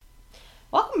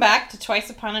back to Twice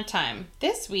Upon a Time.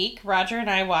 This week, Roger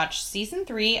and I watched Season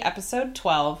 3, Episode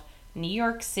 12, New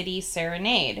York City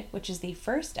Serenade, which is the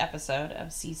first episode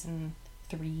of Season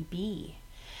 3B.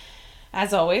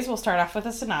 As always, we'll start off with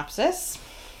a synopsis.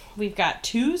 We've got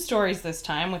 2 stories this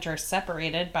time, which are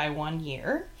separated by 1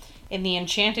 year. In the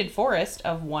enchanted forest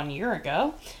of 1 year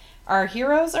ago, our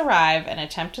heroes arrive and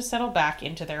attempt to settle back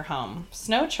into their home.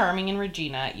 Snow, Charming, and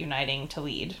Regina uniting to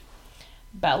lead.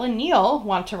 Belle and Neil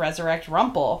want to resurrect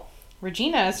Rumple.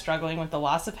 Regina is struggling with the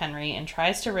loss of Henry and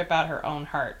tries to rip out her own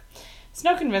heart.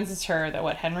 Snow convinces her that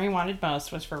what Henry wanted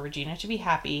most was for Regina to be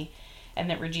happy and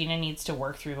that Regina needs to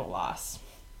work through the loss.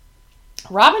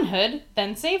 Robin Hood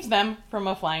then saves them from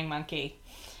a flying monkey.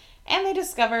 And they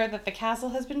discover that the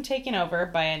castle has been taken over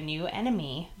by a new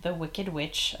enemy, the Wicked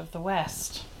Witch of the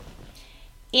West.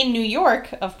 In New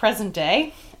York of present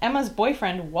day, Emma's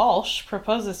boyfriend Walsh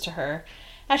proposes to her.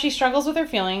 As she struggles with her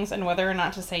feelings and whether or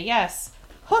not to say yes,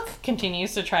 Hook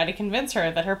continues to try to convince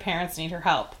her that her parents need her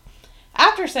help.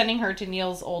 After sending her to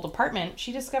Neil's old apartment,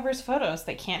 she discovers photos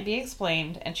that can't be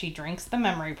explained, and she drinks the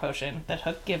memory potion that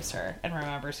Hook gives her and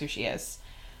remembers who she is.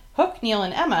 Hook, Neil,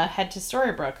 and Emma head to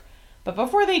Storybrooke, but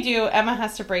before they do, Emma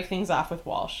has to break things off with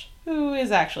Walsh, who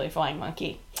is actually a flying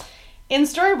monkey. In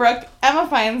Storybrooke, Emma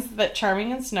finds that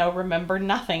Charming and Snow remember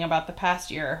nothing about the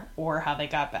past year or how they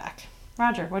got back.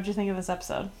 Roger, what did you think of this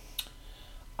episode?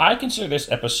 I consider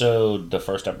this episode the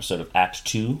first episode of Act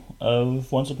 2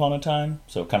 of Once Upon a Time.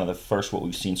 So kind of the first, what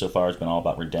we've seen so far has been all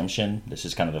about redemption. This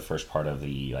is kind of the first part of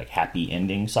the happy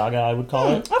ending saga, I would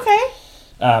call it. Okay.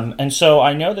 And so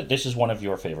I know that this is one of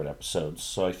your favorite episodes,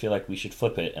 so I feel like we should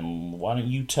flip it. And why don't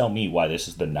you tell me why this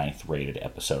is the 9th rated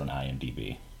episode on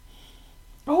IMDb?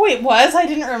 Oh, it was? I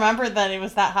didn't remember that it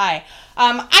was that high.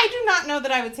 I do not know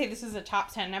that I would say this is a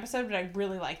top 10 episode, but I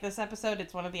really like this episode.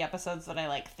 It's one of the episodes that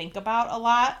I think about a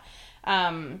lot.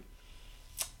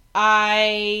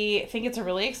 I think it's a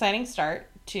really exciting start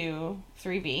to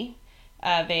 3B.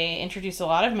 They introduce a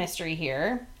lot of mystery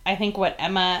here. I think what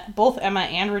both Emma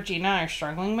and Regina are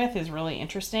struggling with is really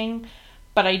interesting.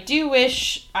 But I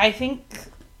think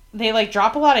they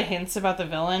drop a lot of hints about the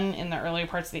villain in the early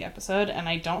parts of the episode, and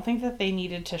I don't think that they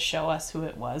needed to show us who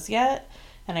it was yet,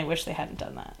 and I wish they hadn't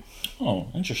done that. Oh,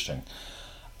 interesting.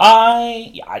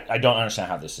 I don't understand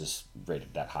how this is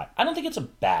rated that high. I don't think it's a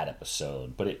bad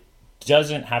episode, but it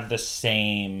doesn't have the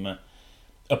same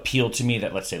appeal to me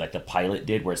that, let's say, the pilot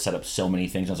did, where it set up so many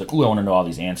things. I was like, ooh, I want to know all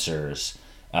these answers.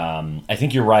 I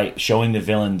think you're right. Showing the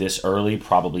villain this early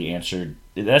probably answered...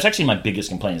 That's actually my biggest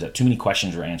complaint, is that too many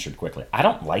questions were answered quickly. I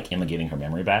don't like Emma getting her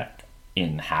memory back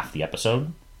in half the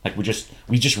episode. We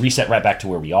just reset right back to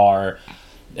where we are.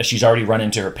 She's already run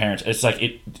into her parents. It's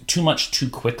too much too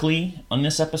quickly on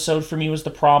this episode for me was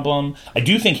the problem. I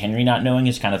do think Henry not knowing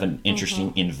is kind of an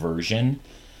interesting inversion.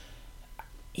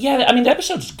 Yeah, I mean, the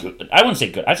episode's good. I wouldn't say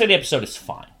good. I'd say the episode is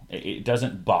fine. It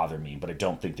doesn't bother me, but I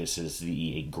don't think this is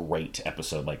a great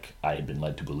episode like I had been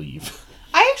led to believe.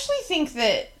 I actually think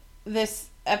that this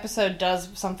episode does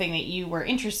something that you were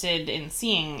interested in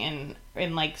seeing in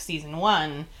season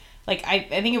 1. I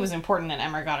think it was important that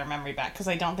Emma got her memory back, because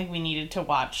I don't think we needed to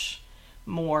watch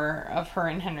more of her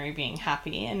and Henry being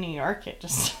happy in New York. It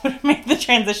just would make the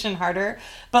transition harder.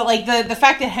 But the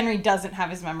fact that Henry doesn't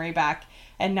have his memory back,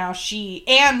 and now she,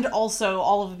 and also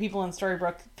all of the people in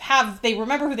Storybrooke they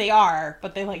remember who they are,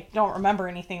 but they don't remember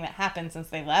anything that happened since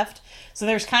they left. So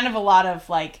there's kind of a lot of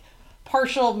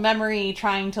partial memory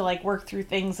trying to work through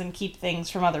things and keep things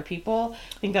from other people.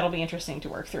 I think that'll be interesting to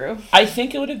work through. I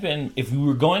think it would have been, if we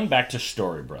were going back to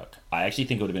Storybrooke, I actually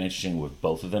think it would have been interesting with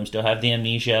both of them still have the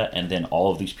amnesia, and then all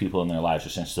of these people in their lives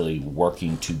essentially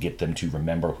working to get them to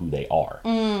remember who they are.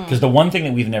 Because the one thing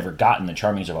that we've never gotten, the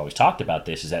Charmings have always talked about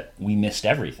this, is that we missed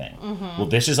everything. Well,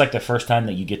 this is the first time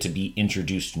that you get to be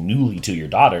introduced newly to your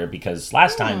daughter, because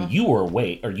last time you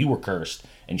were cursed,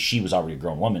 and she was already a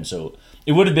grown woman. So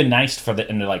it would have been nice for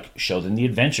them to show them the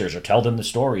adventures or tell them the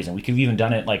stories, and we could have even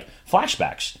done it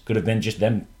flashbacks. Could have been just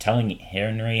them telling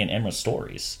Henry and Emma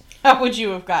stories. How would you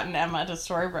have gotten Emma to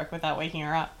Storybrooke without waking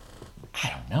her up?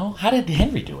 I don't know. How did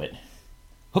Henry do it?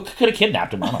 Hook could have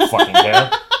kidnapped him. I don't fucking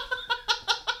care.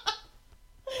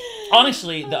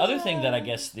 Honestly, the other thing that I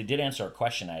guess they did answer a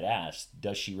question I'd asked,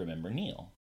 does she remember Neil?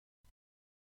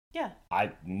 Yeah.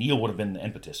 Neil would have been the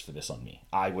impetus for this on me.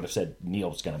 I would have said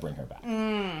Neil's going to bring her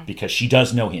back. Because she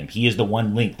does know him. He is the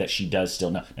one link that she does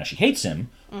still know. Now, she hates him,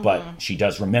 but she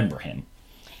does remember him.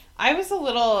 I was a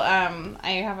little,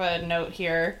 I have a note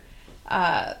here.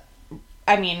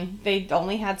 They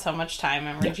only had so much time,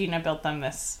 and Regina built them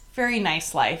this very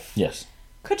nice life. Yes.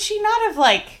 Could she not have,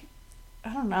 I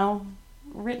don't know,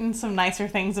 written some nicer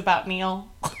things about Neil?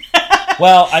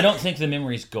 Well, I don't think the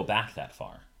memories go back that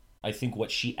far. I think what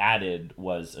she added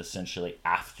was essentially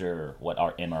after what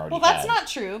our Emma already had. Well, that's not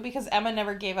true, because Emma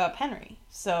never gave up Henry.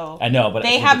 So I know, but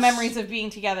they have memories of being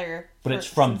together. But it's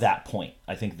from that point.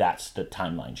 I think that's the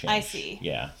timeline change. I see.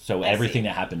 Yeah. So everything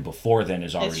that happened before then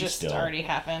is already it's just already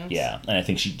happened. Yeah. And I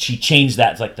think she changed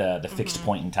that to like the fixed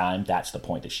point in time. That's the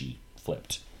point that she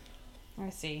flipped.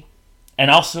 I see. And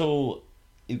also,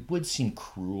 it would seem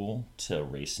cruel to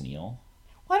erase Neil.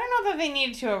 Well, I don't know that they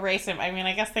needed to erase him. I mean,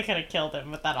 I guess they could have killed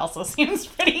him, but that also seems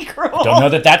pretty cruel. Don't know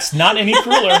that that's not any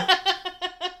crueler.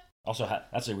 Also,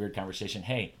 that's a weird conversation.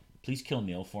 Hey, please kill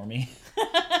Neil for me.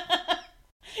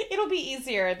 It'll be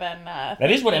easier than... that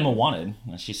is what Emma wanted.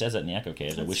 She says that in the Echo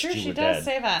Cave. I wish you were dead. She does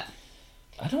say that.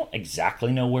 I don't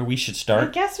exactly know where we should start.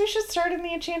 I guess we should start in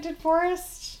the Enchanted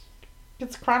Forest.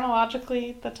 It's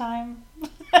chronologically the time.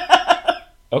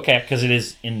 Okay, because it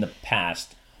is in the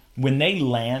past. When they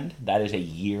land, that is a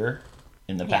year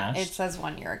in the past. It says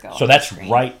 1 year ago. So that's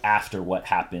right after what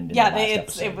happened in the last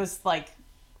episode. It was like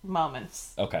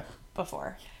moments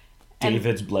before.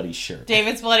 David's bloody shirt.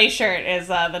 David's bloody shirt is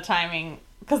the timing,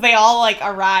 because they all like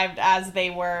arrived as they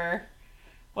were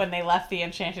when they left the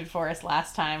Enchanted Forest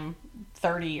last time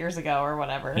 30 years ago or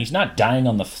whatever. He's not dying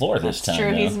on the floor this time. That's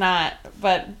true, he's not.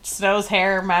 But Snow's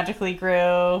hair magically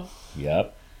grew.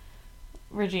 Yep.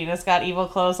 Regina's got evil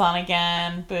clothes on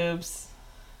again. Boobs.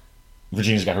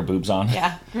 Regina's got her boobs on.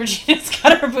 Yeah, Regina's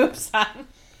got her boobs on.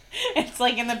 It's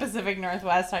like in the Pacific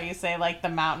Northwest how you say, like, the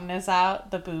mountain is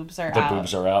out, the boobs are out. The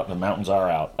boobs are out, the mountains are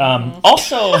out.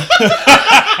 Also,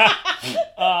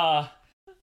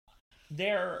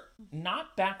 they're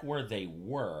not back where they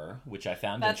were, which I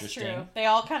found interesting. That's true. They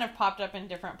all kind of popped up in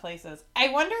different places. I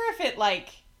wonder if it, like...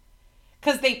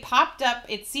 Because they popped up...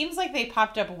 It seems like they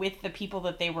popped up with the people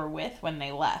that they were with when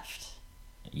they left.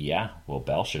 Yeah. Well,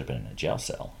 Belle should have been in a jail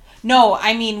cell. No,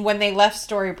 I mean when they left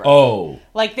Storybrooke. Oh.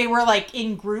 Like, they were, like,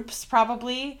 in groups,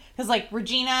 probably. Because, like,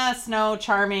 Regina, Snow,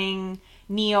 Charming,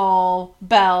 Neil,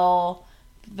 Belle,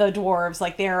 the dwarves,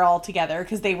 like, they're all together.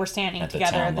 Because they were standing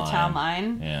together at the town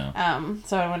line. Yeah.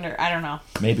 So I wonder... I don't know.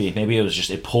 Maybe it was just...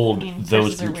 It pulled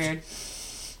those groups. Are weird.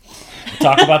 We'll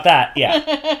talk about that.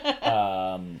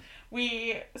 Yeah.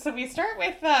 We start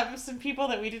with some people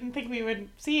that we didn't think we would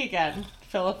see again.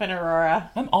 Philip and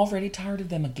Aurora. I'm already tired of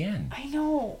them again. I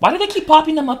know. Why do they keep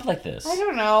popping them up like this? I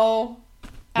don't know.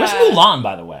 Where's Mulan,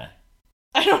 by the way?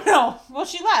 I don't know. Well,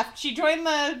 she left. She joined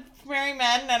the Merry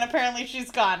Men, and apparently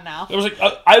she's gone now. It was like,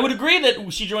 I would agree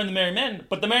that she joined the Merry Men,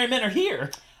 but the Merry Men are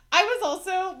here. I was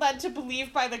also led to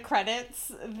believe by the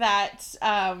credits that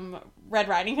Red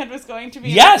Riding Hood was going to be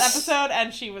in this episode,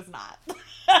 and she was not.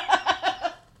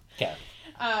 Okay.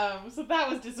 So that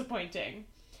was disappointing.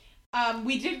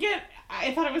 We did get...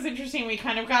 I thought it was interesting. We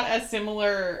kind of got a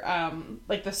similar...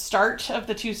 like, the start of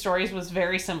the two stories was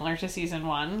very similar to season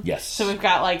 1. Yes. So we've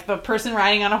got, like, the person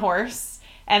riding on a horse,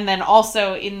 and then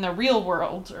also in the real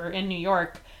world, or in New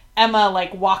York, Emma,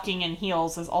 like, walking in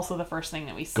heels is also the first thing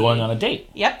that we see. Going on a date.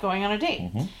 Yep, going on a date.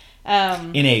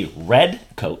 Mm-hmm. In a red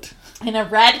coat. In a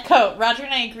red coat. Roger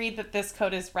and I agreed that this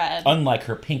coat is red. Unlike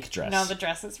her pink dress. No, the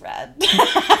dress is red.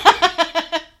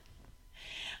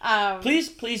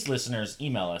 Please, listeners,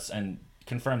 email us and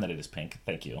confirm that it is pink.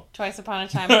 Thank you.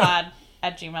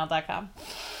 twiceuponatimepod@gmail.com.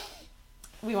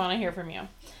 We want to hear from you.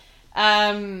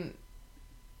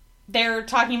 They're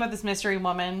talking about this mystery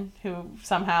woman who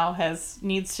somehow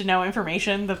needs to know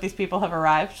information that these people have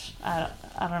arrived. I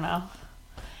don't know.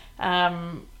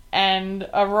 And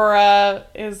Aurora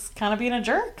is kind of being a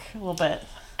jerk a little bit.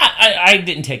 I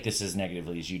didn't take this as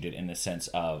negatively as you did, in the sense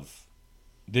of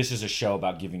this is a show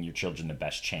about giving your children the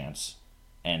best chance.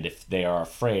 And if they are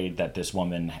afraid that this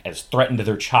woman has threatened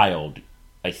their child,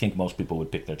 I think most people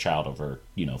would pick their child over,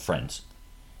 friends.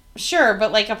 Sure,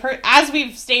 but like as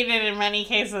we've stated in many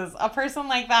cases, a person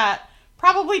like that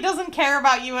probably doesn't care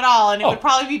about you at all, and it would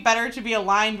probably be better to be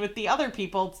aligned with the other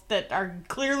people that are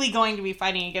clearly going to be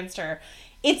fighting against her.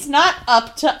 It's not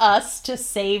up to us to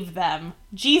save them.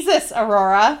 Jesus,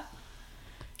 Aurora.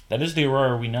 That is the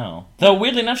Aurora we know. Though,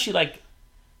 weirdly enough, she,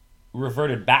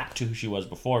 reverted back to who she was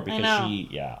before, because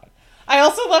I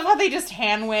also love how they just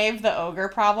hand-wave the ogre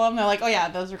problem. They're like, oh yeah,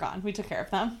 those are gone. We took care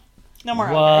of them. No more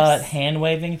ogres. What?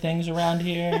 Hand-waving things around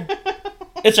here?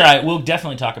 It's alright. We'll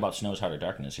definitely talk about Snow's Heart of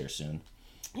Darkness here soon.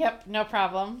 Yep, no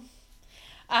problem.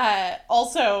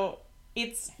 Also...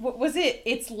 It's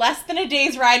less than a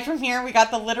day's ride from here. We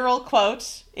got the literal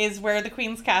quote, is where the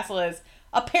Queen's Castle is.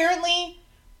 Apparently,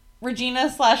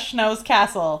 Regina/Snow's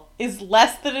castle is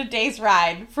less than a day's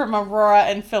ride from Aurora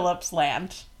and Philip's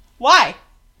land. Why?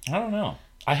 I don't know.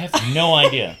 I have no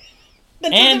idea.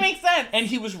 That doesn't make sense. And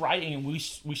he was writing, and we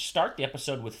start the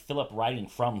episode with Philip writing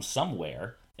from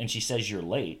somewhere, and she says you're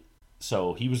late.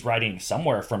 So he was riding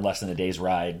somewhere from less than a day's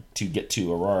ride to get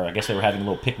to Aurora. I guess they were having a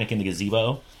little picnic in the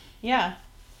gazebo. Yeah.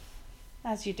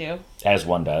 As you do. As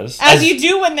one does. As you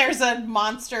do when there's a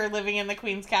monster living in the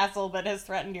Queen's castle that has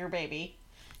threatened your baby.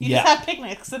 You just have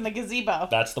picnics in the gazebo.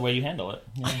 That's the way you handle it.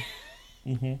 Yeah.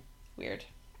 Mm-hmm. Weird.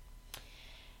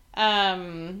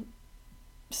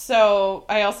 So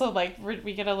I also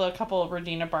we get a couple of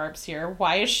Regina Barbs here.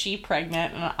 Why is she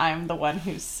pregnant and I'm the one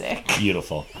who's sick?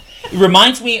 Beautiful. It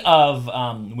reminds me of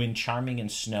when Charming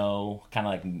and Snow, kind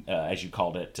of like, as you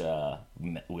called it,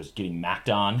 was getting macked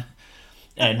on.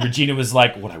 And Regina was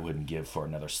like, what I wouldn't give for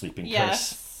another sleeping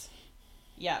curse.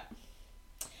 Yep.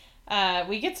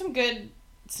 We get some good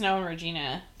Snow and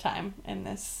Regina time in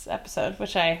this episode,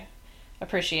 which I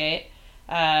appreciate.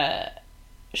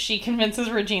 She convinces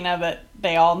Regina that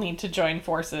they all need to join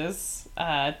forces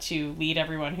to lead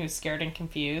everyone who's scared and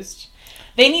confused.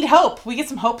 They need hope. We get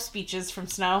some hope speeches from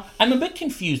Snow. I'm a bit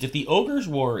confused. If the Ogre's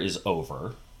War is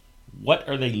over, what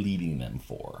are they leading them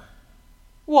for?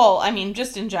 Well, I mean,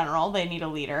 just in general, they need a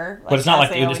leader. But it's not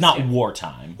like it's not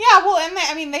wartime. Yeah, well,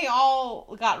 and they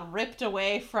all got ripped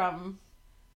away from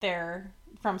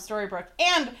Storybrooke.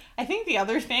 And I think the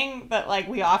other thing that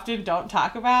we often don't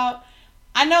talk about,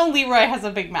 I know Leroy has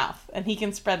a big mouth and he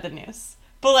can spread the news.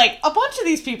 But a bunch of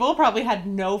these people probably had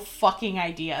no fucking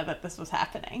idea that this was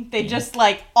happening. They just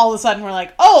all of a sudden were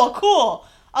like, oh, cool.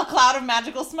 A cloud of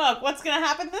magical smoke. What's going to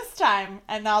happen this time?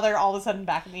 And now they're all of a sudden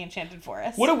back in the Enchanted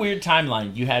Forest. What a weird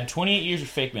timeline. You had 28 years of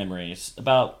fake memories,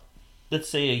 about, let's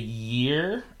say, a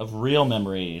year of real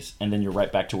memories, and then you're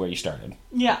right back to where you started.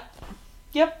 Yeah.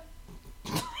 Yep.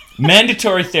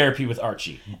 Mandatory therapy with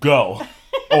Archie. Go.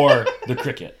 Or the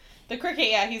cricket. The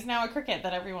cricket, yeah. He's now a cricket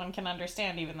that everyone can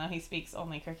understand, even though he speaks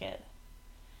only cricket.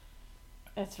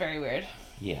 It's very weird.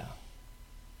 Yeah.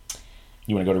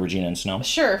 You want to go to Regina and Snow?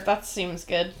 Sure, that seems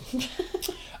good.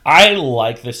 I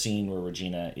like the scene where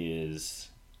Regina is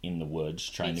in the woods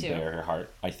trying to bare her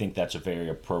heart. I think that's a very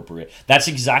appropriate... That's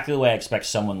exactly the way I expect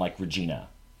someone like Regina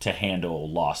to handle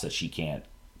loss that she can't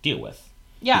deal with.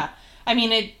 Yeah. I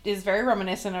mean, it is very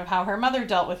reminiscent of how her mother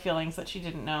dealt with feelings that she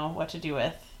didn't know what to do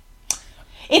with.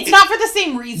 It's not for the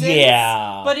same reasons.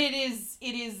 Yeah. But it is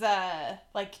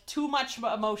too much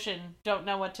emotion, don't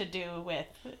know what to do with.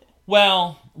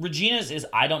 Well, Regina's is,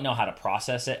 I don't know how to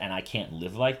process it, and I can't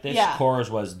live like this. Yeah. Cora's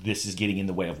was, this is getting in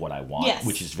the way of what I want,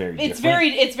 which is very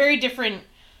different. It's very different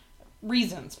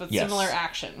reasons, but similar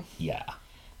action. Yeah.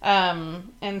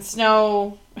 And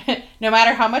Snow, no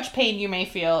matter how much pain you may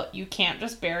feel, you can't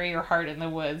just bury your heart in the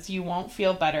woods. You won't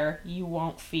feel better. You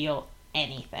won't feel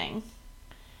anything.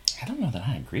 I don't know that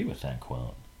I agree with that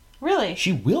quote. Really?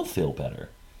 She will feel better.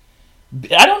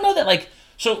 I don't know that,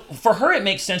 so for her it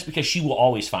makes sense because she will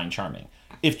always find Charming.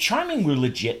 If Charming were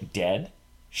legit dead,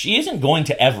 she isn't going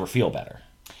to ever feel better.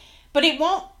 But it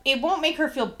won't make her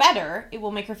feel better. It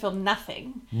will make her feel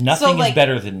nothing. Nothing is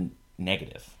better than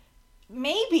negative.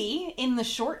 Maybe in the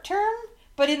short term,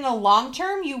 but in the long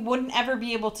term, you wouldn't ever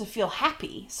be able to feel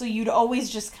happy. So you'd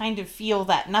always just kind of feel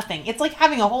that nothing. It's like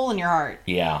having a hole in your heart.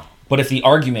 Yeah. But if the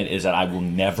argument is that I will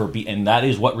never be, and that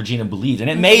is what Regina believes, and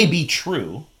it may be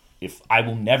true, if I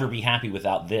will never be happy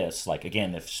without this,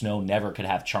 again, if Snow never could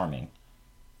have Charming,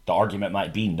 the argument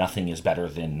might be nothing is better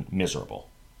than miserable.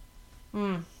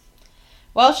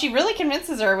 Well, she really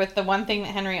convinces her with the one thing that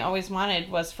Henry always wanted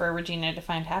was for Regina to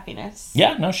find happiness.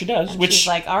 Yeah, no, she does. And she's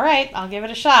like, all right, I'll give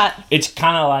it a shot. It's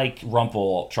kind of like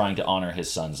Rumpel trying to honor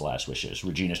his son's last wishes.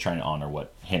 Regina's trying to honor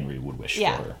what Henry would wish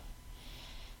for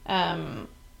her.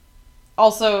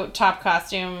 Also, top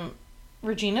costume,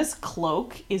 Regina's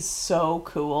cloak is so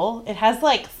cool. It has,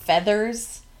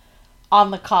 feathers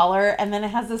on the collar, and then it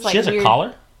has this, She has a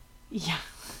collar? Yeah.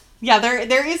 Yeah,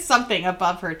 there is something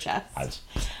above her chest.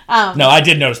 No, I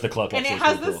did notice the cloak. And it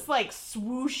has this,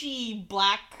 swooshy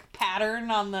black pattern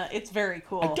on the... It's very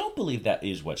cool. I don't believe that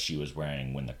is what she was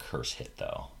wearing when the curse hit,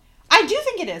 though. I do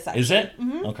think it is, actually. Is it?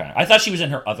 Mm-hmm. Okay. I thought she was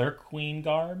in her other queen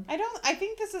garb. I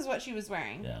think this is what she was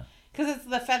wearing. Yeah. Because it's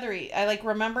the feathery. I,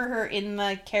 remember her in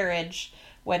the carriage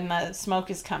when the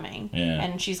smoke is coming. Yeah.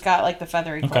 And she's got, the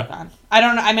feathery cloak on. I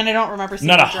don't know. I mean, I don't remember seeing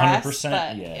the dress. Not 100%,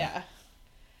 but yeah.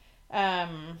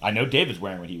 I know David's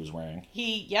wearing what he was wearing.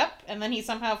 Yep. And then he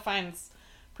somehow finds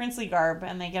princely garb,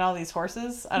 and they get all these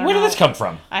horses. I don't know. Where did this come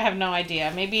from? I have no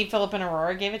idea. Maybe Philip and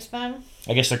Aurora gave it to them.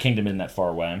 I guess their kingdom isn't that far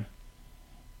away.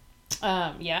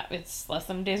 Yeah, it's less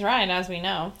than a day's ride, as we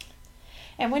know.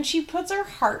 And when she puts her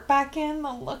heart back in,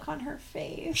 the look on her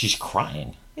face. She's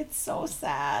crying. It's so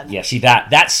sad. Yeah, see,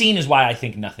 that scene is why I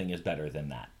think nothing is better than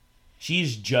that.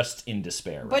 She's just in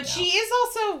despair But now. she is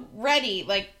also ready.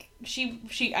 Like, she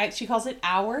calls it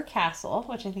our castle,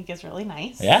 which I think is really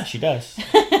nice. Yeah, she does.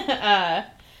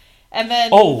 And then...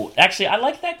 Oh, actually, I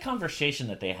like that conversation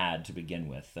that they had to begin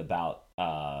with about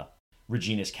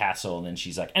Regina's castle, and then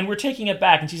she's like, and we're taking it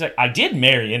back, and she's like, I did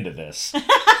marry into this.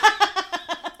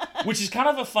 Which is kind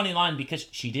of a funny line, because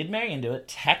she did marry into it.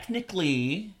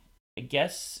 Technically, I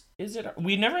guess, is it...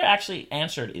 We never actually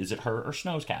answered, is it her or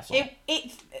Snow's castle?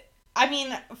 I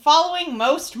mean, following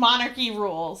most monarchy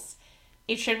rules,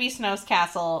 it should be Snow's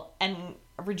castle, and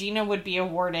Regina would be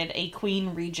awarded a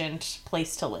queen regent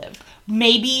place to live.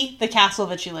 Maybe the castle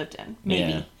that she lived in.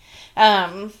 Maybe.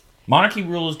 Yeah. Monarchy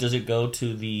rules, does it go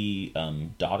to the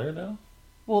daughter, though?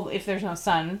 Well, if there's no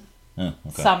son, Oh,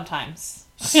 okay. Sometimes.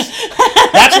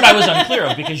 That's what I was unclear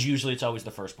of, because usually it's always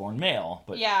the firstborn male.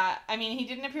 But yeah, I mean, he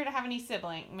didn't appear to have any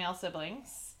male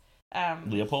siblings.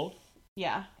 Leopold?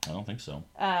 Yeah. I don't think so.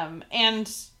 I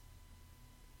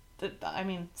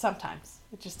mean, sometimes.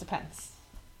 It just depends.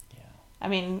 Yeah. I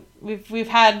mean, we've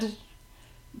had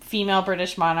female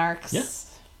British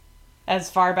monarchs as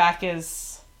far back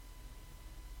as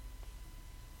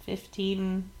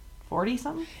 1540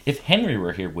 something. If Henry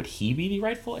were here, would he be the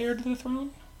rightful heir to the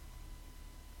throne?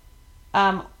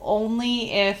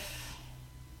 Only if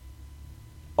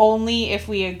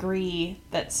we agree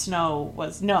that Snow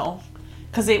was no,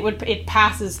 because it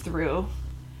passes through.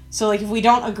 So, like, if we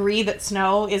don't agree that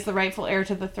Snow is the rightful heir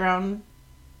to the throne,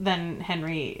 then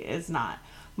Henry is not.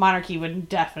 Monarchy would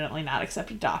definitely not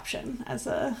accept adoption as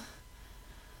a...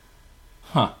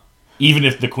 Huh. Even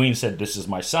if the queen said, this is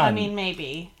my son. I mean,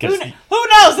 maybe. Who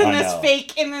knows in this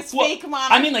fake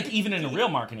monarchy? I mean, like, even in a real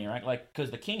monarchy, right? Like, because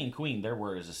the king and queen, their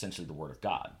word is essentially the word of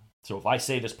God. So if I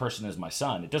say this person is my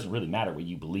son, it doesn't really matter what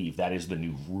you believe. That is the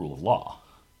new rule of law.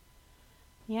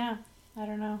 Yeah. I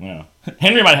don't know. Yeah.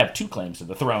 Henry might have two claims to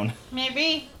the throne.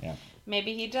 Maybe. Yeah.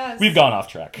 Maybe he does. We've gone off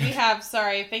track. We have.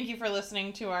 Sorry. Thank you for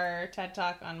listening to our TED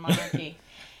Talk on monarchy.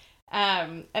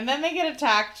 And then they get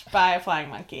attacked by a flying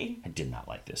monkey. I did not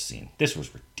like this scene. This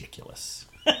was ridiculous.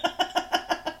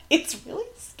 It's really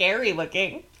scary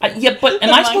looking. Yeah, but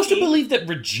am I supposed to believe that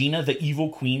Regina, the evil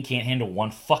queen, can't handle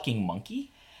one fucking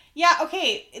monkey? Yeah,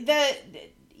 okay.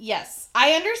 Yes.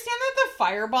 I understand that the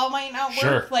fireball might not work.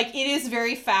 Sure. Like, it is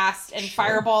very fast, and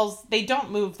fireballs, they don't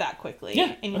move that quickly.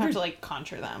 Yeah, and you have to, like,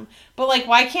 conjure them. But, like,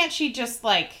 why can't she just,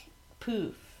 like,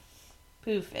 poof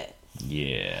it?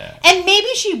 Yeah. And maybe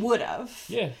she would have.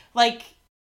 Yeah. Like,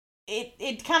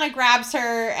 it kind of grabs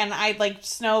her, and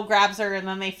Snow grabs her, and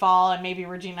then they fall, and maybe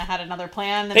Regina had another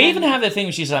plan. And they even have the thing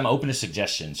where she says, I'm open to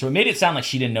suggestions. So it made it sound like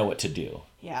she didn't know what to do.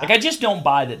 Yeah. Like, I just don't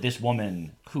buy that this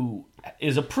woman, who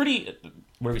is a pretty...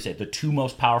 What do we say? The two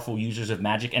most powerful users of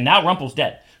magic, and now Rumple's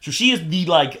dead. So she is the,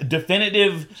 like,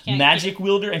 definitive magic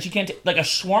wielder, and she can't like, a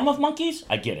swarm of monkeys?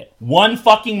 I get it. One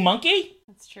fucking monkey?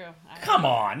 That's true. Come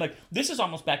on. Like, this is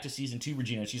almost back to season 2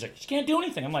 Regina. She's like, she can't do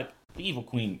anything. I'm like, the evil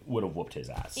queen would have whooped his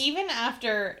ass. Even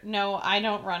after, no, I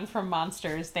don't run from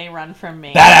monsters, they run from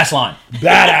me. Badass line.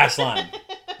 Badass line.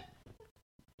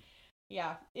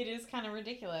 Yeah, it is kind of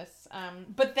ridiculous.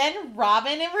 But then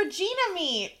Robin and Regina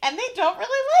meet, and they don't really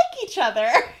like each other.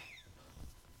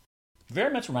 Very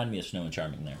much reminded me of Snow and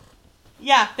Charming there.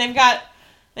 Yeah, they've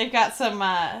got some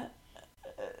a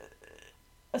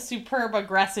superb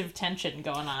aggressive tension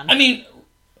going on. I mean,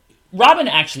 Robin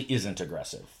actually isn't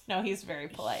aggressive. No, he's very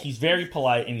polite. He's very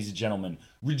polite, and he's a gentleman.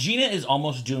 Regina is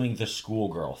almost doing the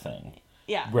schoolgirl thing.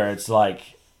 Yeah. Where it's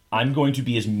like, I'm going to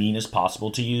be as mean as possible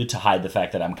to you to hide the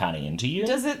fact that I'm kind of into you.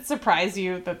 Does it surprise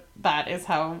you that that is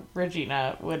how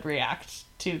Regina would react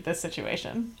to this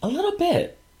situation? A little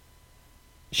bit.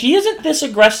 She isn't this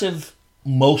aggressive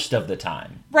most of the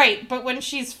time. Right, but when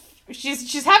she's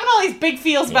having all these big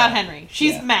feels about Henry.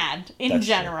 She's mad in That's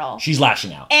general. True. She's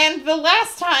lashing out. And the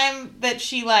last time that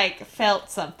she, like, felt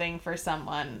something for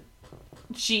someone,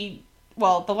 the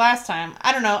last time,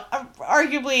 I don't know,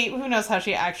 arguably, who knows how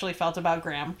she actually felt about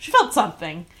Graham. She felt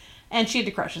something, and she had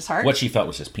to crush his heart. What she felt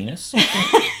was his penis.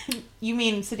 You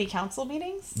mean city council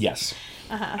meetings? Yes.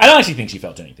 Uh-huh. I don't actually think she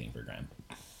felt anything for Graham.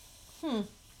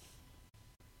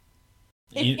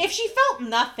 If she felt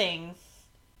nothing,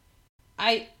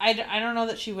 I don't know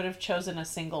that she would have chosen a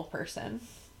single person.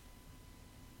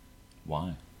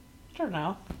 Why? I don't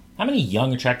know. How many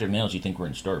young, attractive males do you think were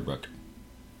in Storybrooke?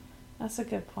 That's a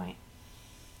good point.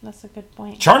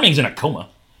 Charming's in a coma.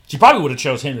 She probably would have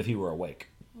chose him if he were awake.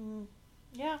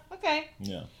 Yeah, okay.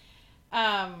 Yeah.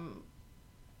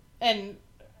 And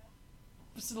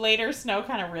later Snow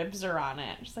kind of ribs her on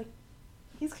it. She's like,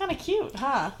 he's kind of cute,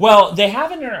 huh? Well, they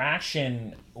have an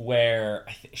interaction where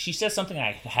she says something,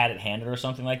 I had it handed or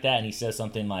something like that, and he says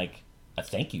something like, a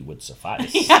thank you would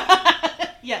suffice.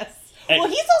 Yes. And, well,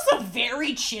 he's also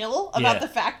very chill about the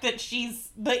fact that she's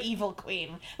the evil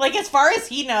queen. Like, as far as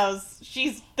he knows,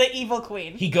 she's the evil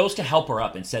queen. He goes to help her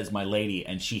up and says, my lady,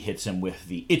 and she hits him with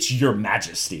the, it's your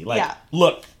majesty. Like,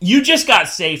 look, you just got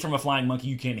saved from a flying monkey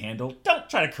you can't handle. Don't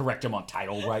try to correct him on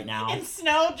title right now. And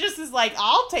Snow just is like,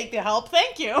 I'll take the help,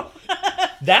 thank you.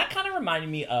 That kind of reminded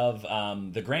me of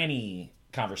the granny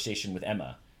conversation with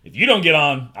Emma. If you don't get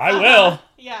on, I will.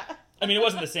 Yeah. I mean, it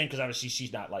wasn't the same because obviously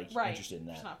she's not interested in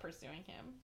that. She's not pursuing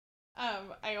him.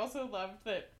 I also loved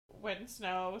that when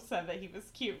Snow said that he was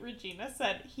cute, Regina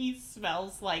said he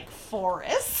smells like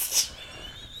forest.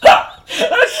 That's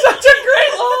such a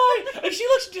great line. And she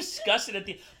looks disgusted at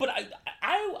the. But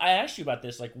I asked you about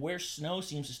this, like where Snow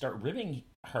seems to start ribbing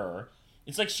her.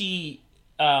 It's like she.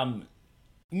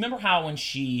 Remember how when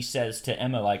she says to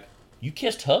Emma, like, "You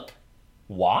kissed Hook?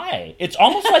 Why?" It's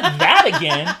almost like that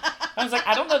again. I was like,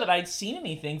 I don't know that I'd seen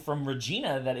anything from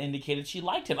Regina that indicated she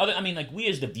liked him. I mean, like, we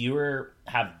as the viewer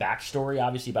have backstory,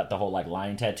 obviously, about the whole, like,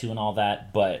 lion tattoo and all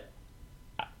that, but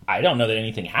I don't know that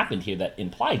anything happened here that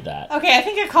implied that. Okay, I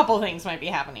think a couple things might be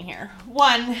happening here.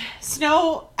 One,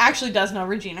 Snow actually does know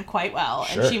Regina quite well,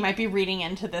 and she might be reading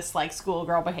into this, like,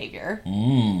 schoolgirl behavior.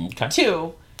 Okay.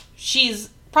 Two, she's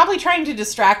probably trying to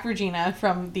distract Regina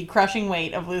from the crushing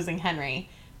weight of losing Henry,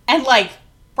 and, like,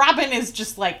 Robin is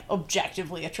just, like,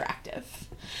 objectively attractive.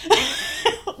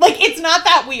 Like, it's not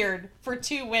that weird for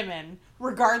two women,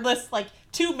 regardless, like,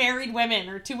 two married women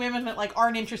or two women that, like,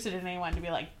 aren't interested in anyone to be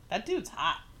like, that dude's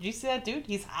hot. Did you see that dude?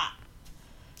 He's hot.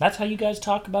 That's how you guys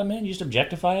talk about men? You just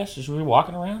objectify us as we were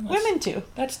walking around? Women, too.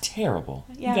 That's terrible.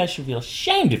 Yeah. You guys should feel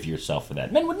ashamed of yourself for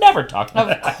that. Men would never talk about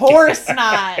that. Of course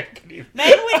not.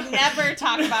 Men would never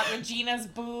talk about Regina's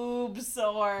boobs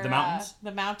or... The mountains?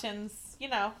 The mountains, you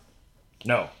know.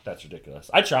 No, that's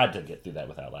ridiculous. I tried to get through that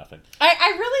without laughing.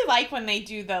 I really like when they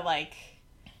do the, like,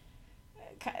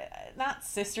 not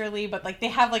sisterly, but, like, they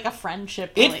have, like, a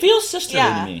friendship. It feels sisterly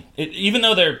to me. Even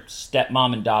though they're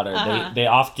stepmom and daughter, they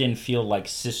often feel like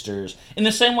sisters. In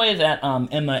the same way that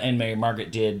Emma and Mary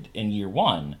Margaret did in year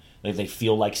one. Like, they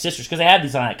feel like sisters. Because they have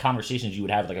these conversations you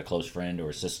would have with, like, a close friend or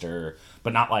a sister.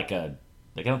 But not like a...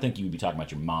 Like, I don't think you would be talking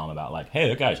about your mom about, like, hey,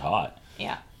 that guy's hot.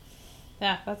 Yeah.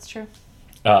 Yeah, that's true.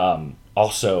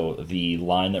 Also, the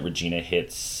line that Regina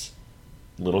hits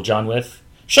Little John with,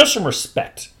 show some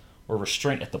respect or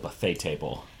restraint at the buffet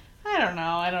table. I don't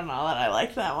know that I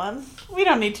like that one. We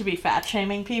don't need to be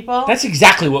fat-shaming people. That's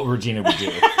exactly what Regina would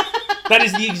do. That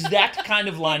is the exact kind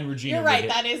of line Regina would hit. You're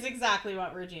right, that is exactly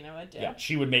what Regina would do. Yeah,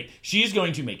 she's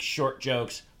going to make short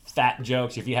jokes, fat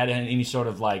jokes. If you had any sort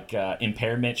of, like,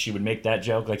 impairment, she would make that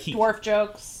joke. Like dwarf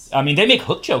jokes. I mean, they make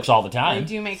Hook jokes all the time. They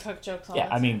do make Hook jokes all the time.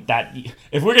 Yeah, I mean,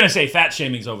 if we're going to say fat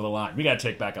shaming's over the line, we got to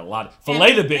take back a lot.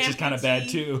 Fillet the bitch is kind of bad,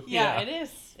 too. Yeah, it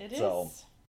is. It is. So,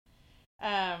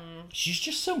 she's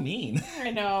just so mean.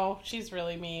 I know. She's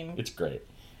really mean. It's great.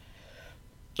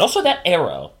 Also, that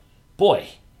arrow. Boy,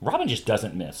 Robin just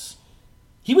doesn't miss.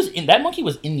 That monkey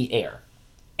was in the air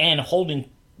and holding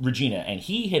Regina, and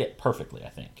he hit it perfectly, I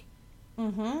think.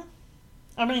 Mm-hmm.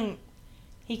 I mean,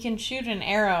 he can shoot an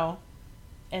arrow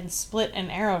and split an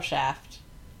arrow shaft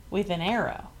with an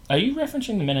arrow. Are you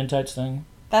referencing the Men in Tights thing?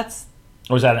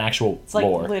 Or is that an actual it's like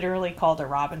lore? Literally called a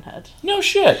Robin Hood. No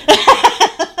shit.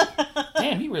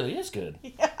 Damn, he really is good.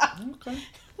 Yeah. Okay.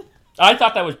 I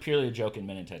thought that was purely a joke in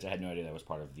Men in Tights. I had no idea that was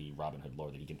part of the Robin Hood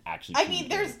lore that he can actually. I mean,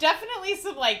 there's definitely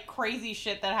some like crazy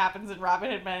shit that happens in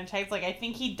Robin Hood Men in Tights. Like I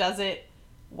think he does it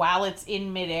while it's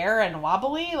in midair and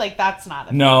wobbly. Like that's not a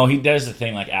thing. No, he does the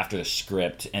thing like after the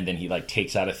script, and then he like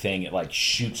takes out a thing, it like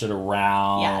shoots it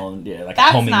around, yeah like that's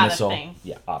a homing not missile. A thing.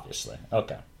 Yeah, obviously.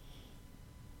 Okay.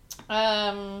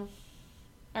 All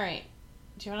right.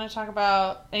 Do you want to talk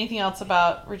about anything else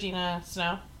about Regina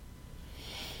Snow?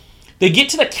 They get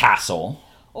to the castle.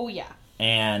 Oh yeah.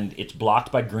 And it's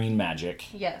blocked by green magic.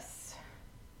 Yes.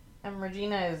 And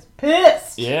Regina is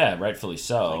pissed. Yeah, rightfully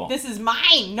so. Like, this is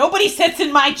mine. Nobody sits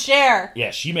in my chair.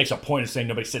 Yeah, she makes a point of saying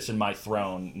nobody sits in my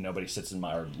throne, nobody sits in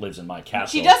my or lives in my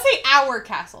castle. She does say our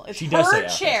castle. It's she does her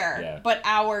say chair, castle, yeah. but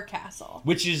our castle.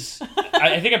 Which is,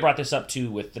 I think I brought this up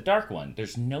too with the Dark One.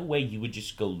 There's no way you would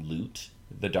just go loot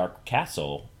the Dark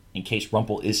Castle in case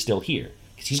Rumple is still here.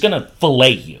 Because he's going to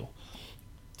fillet you.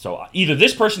 So either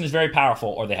this person is very powerful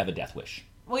or they have a death wish.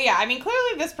 Well, yeah, I mean,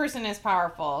 clearly this person is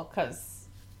powerful because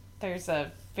there's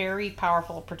a very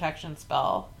powerful protection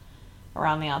spell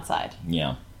around the outside.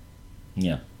 Yeah.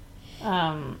 Yeah.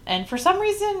 And for some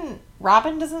reason,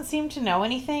 Robin doesn't seem to know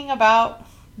anything about...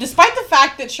 Despite the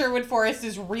fact that Sherwood Forest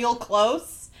is real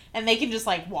close and they can just,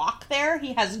 like, walk there.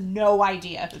 He has no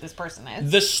idea who this person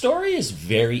is. The story is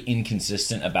very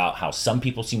inconsistent about how some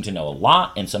people seem to know a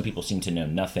lot and some people seem to know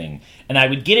nothing. And I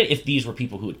would get it if these were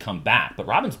people who had come back, but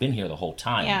Robin's been here the whole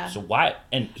time. Yeah. So why?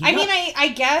 And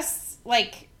I guess,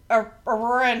 like,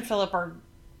 Aurora and Philip are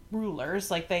rulers,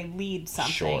 like, they lead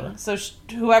something. Sure. So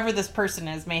whoever this person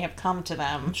is may have come to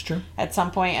them. That's true. At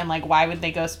some point, and, like, why would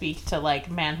they go speak to,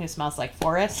 like, man who smells like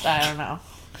forest? I don't know.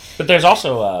 But there's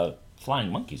also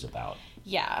flying monkeys about.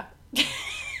 Yeah.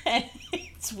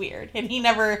 It's weird. And he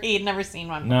had never seen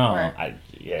one No, before.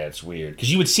 yeah, it's weird. Because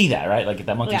you would see that, right? Like, if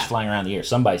that monkey's flying around the air,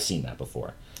 somebody's seen that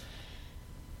before.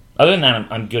 Other than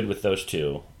that, I'm good with those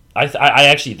two. I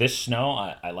actually, this Snow,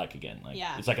 I like again. Like,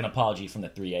 yeah. It's like an apology from the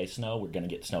 3A Snow. We're going to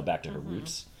get Snow back to her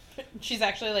roots. She's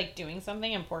actually, like, doing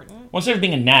something important. Well, instead of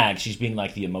being a nag, she's being,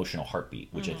 like, the emotional heartbeat,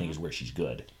 which I think is where she's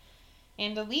good.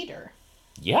 And a leader.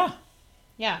 Yeah.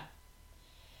 Yeah.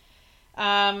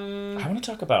 I want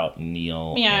to talk about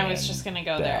Neil and I was just going to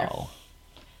go Belle.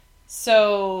 there.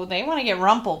 So, they want to get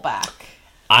Rumple back.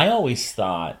 I always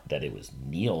thought that it was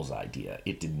Neil's idea.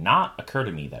 It did not occur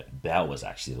to me that Belle was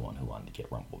actually the one who wanted to get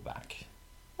Rumple back.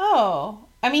 Oh.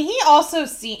 I mean, he also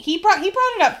he brought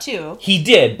it up too. He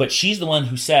did, but she's the one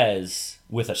who says,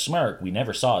 with a smirk, we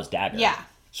never saw his dagger. Yeah.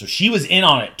 So she was in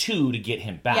on it too to get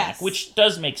him back, yes. Which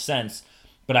does make sense,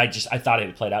 but I thought it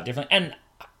had played out differently. And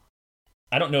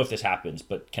I don't know if this happens,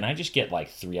 but can I just get like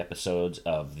 3 episodes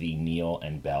of the Neil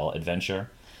and Belle adventure?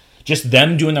 Just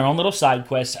them doing their own little side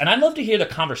quests. And I'd love to hear the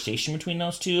conversation between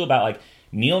those two about, like,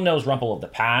 Neil knows Rumple of the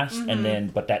past,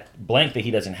 but that blank that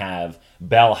he doesn't have,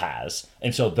 Belle has.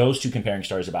 And so those two comparing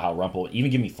stories about how Rumple,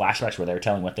 even give me flashbacks where they're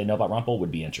telling what they know about Rumple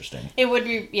would be interesting. It would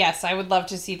be, yes, I would love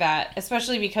to see that,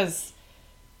 especially because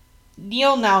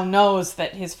Neil now knows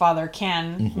that his father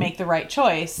can make the right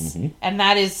choice, and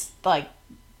that is, like,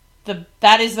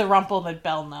 that is the Rumple that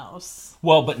Belle knows.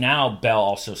 Well, but now Belle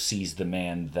also sees the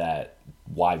man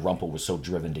why Rumple was so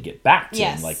driven to get back to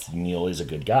him. Like, Neil is a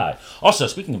good guy. Also,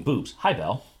 speaking of boobs, hi,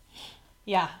 Belle.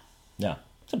 Yeah. Yeah.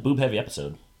 It's a boob-heavy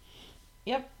episode.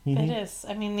 Yep, it is.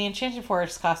 I mean, the Enchanted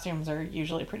Forest costumes are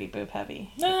usually pretty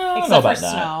boob-heavy. No, I don't except know about for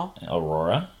that. Snow.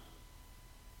 Aurora.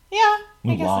 Yeah,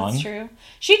 I guess Mulan. that's true.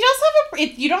 She does have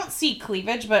you don't see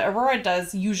cleavage, but Aurora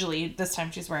does usually. This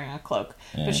time she's wearing a cloak.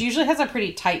 Yeah. But she usually has a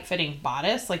pretty tight-fitting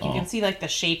bodice. Like, you can see, like, the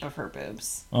shape of her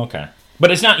boobs. Okay.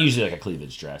 But it's not usually like a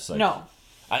cleavage dress. Like, No.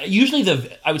 Usually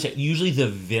the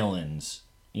villains,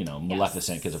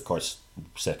 Maleficent, because of course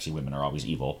sexy women are always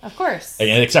evil. Of course.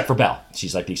 And except for Belle.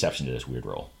 She's like the exception to this weird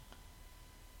rule.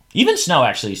 Even Snow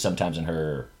actually sometimes in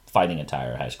her fighting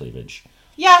attire has cleavage.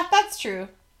 Yeah, that's true.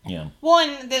 Yeah. Well,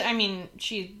 and the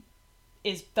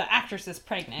actress is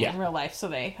pregnant in real life, so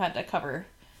they had to cover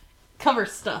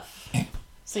stuff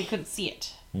so you couldn't see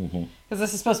it. Because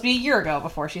this is supposed to be a year ago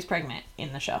before she's pregnant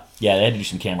in the show. Yeah, they had to do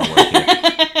some camera work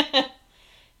here.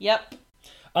 Yep.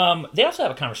 They also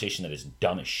have a conversation that is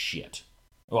dumb as shit.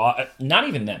 Well, not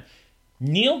even them.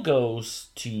 Neil goes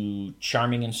to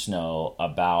Charming and Snow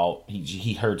about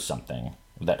he heard something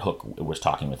that Hook was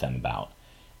talking with them about,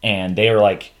 and they were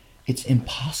like, "It's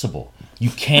impossible. You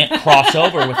can't cross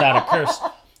over without a curse."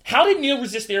 How did Neil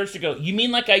resist the urge to go, "You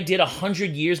mean like I did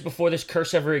 100 years before this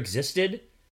curse ever existed?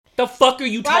 The fuck are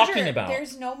you talking about?"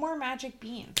 There's no more magic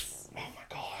beans. Oh my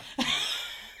god.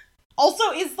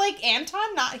 Also, is, like,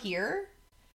 Anton not here?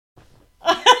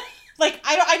 Like,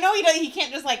 I know he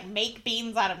can't just, like, make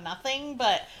beans out of nothing,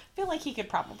 but I feel like he could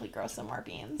probably grow some more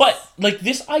beans. But, like,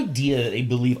 this idea that they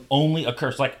believe only a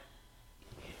curse, like,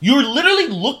 you're literally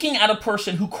looking at a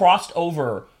person who crossed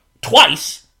over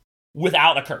twice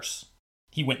without a curse.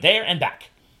 He went there and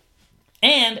back.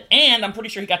 And I'm pretty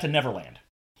sure he got to Neverland.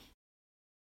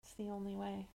 It's the only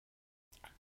way.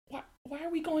 Why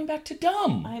are we going back to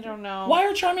dumb? I don't know. Why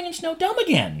are Charming and Snow dumb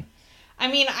again? I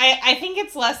mean, I think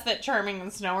it's less that Charming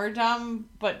and Snow are dumb,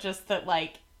 but just that,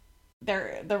 like,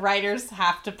 the writers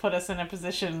have to put us in a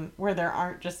position where there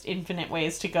aren't just infinite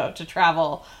ways to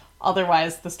travel.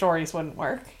 Otherwise, the stories wouldn't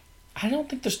work. I don't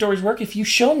think the stories work if you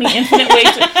show me infinite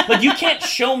ways to... Like, you can't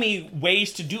show me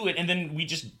ways to do it, and then we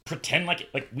just pretend like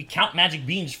we count magic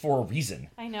beans for a reason.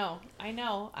 I know.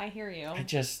 I hear you.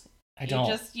 I don't.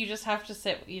 You just have to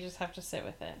sit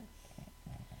with it.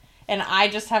 And I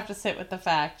just have to sit with the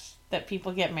fact that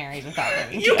people get married without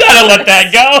living You together. gotta let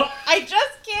that go! I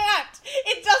just can't!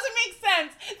 It doesn't make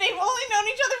sense! They've only known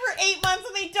each other for 8 months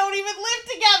and they don't even live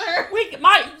together!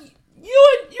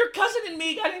 You and your cousin and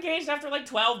me got engaged after like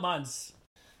 12 months.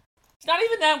 It's not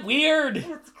even that weird.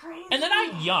 It's crazy. And they're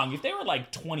not young. If they were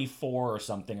like 24 or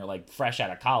something, or like fresh out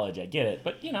of college, I get it.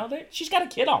 But, she's got a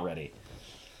kid already.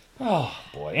 Oh,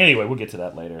 boy. Anyway, we'll get to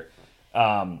that later.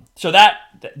 So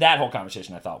that that whole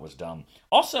conversation I thought was dumb.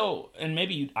 Also, and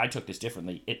maybe I took this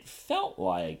differently, it felt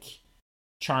like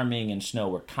Charming and Snow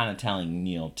were kind of telling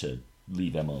Neil to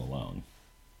leave Emma alone.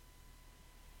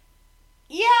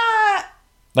 Yeah.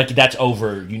 Like, that's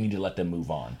over, you need to let them move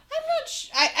on. I'm not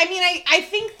I mean, I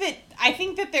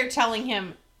think that they're telling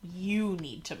him, you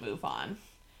need to move on.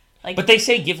 Like, but they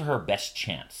say give her best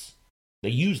chance. They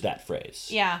use that phrase.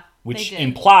 Yeah. Which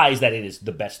implies that it is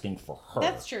the best thing for her.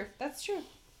 That's true.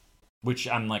 Which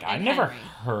I'm like, And I never Henry.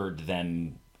 heard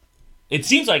them. It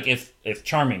seems like if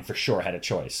Charming for sure had a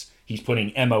choice, he's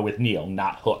putting Emma with Neil,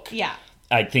 not Hook. Yeah.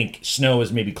 I think Snow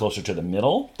is maybe closer to the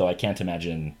middle, though I can't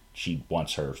imagine she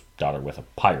wants her daughter with a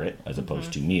pirate as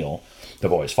opposed to Neil, the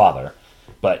boy's father.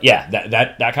 But yeah,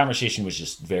 that conversation was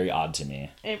just very odd to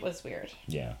me. It was weird.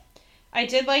 Yeah. I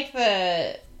did like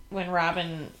when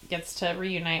Robin gets to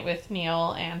reunite with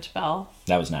Neil and Belle.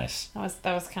 That was nice.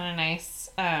 That was kind of nice.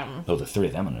 Though the three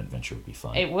of them on an adventure would be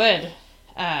fun. It would.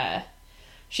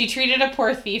 She treated a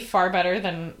poor thief far better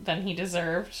than he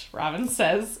deserved, Robin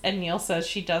says, and Neil says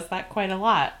she does that quite a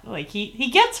lot. Like, he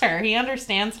gets her. He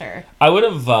understands her. I would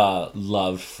have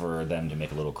loved for them to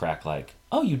make a little crack like,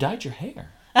 oh, you dyed your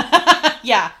hair.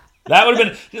 Yeah. That would have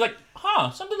been, she's like,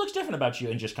 something looks different about you,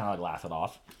 and just kind of like laugh it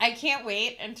off. I can't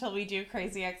wait until we do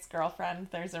Crazy Ex-Girlfriend.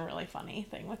 There's a really funny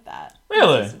thing with that.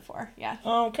 Really? Season 4, yeah.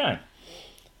 Okay.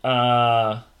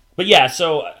 But yeah,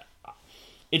 so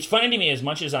it's funny to me, as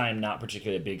much as I'm not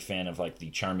particularly a big fan of like the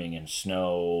Charming and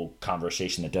Snow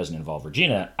conversation that doesn't involve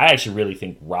Regina, I actually really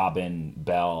think Robin,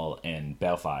 Belle, and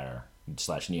Bellfire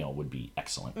 / Neil would be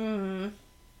excellent. Mm-hmm.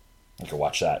 I could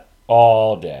watch that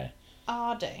all day.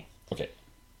 All day. Okay.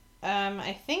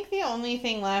 I think the only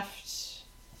thing left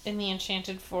in the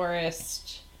Enchanted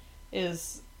Forest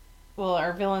is, well,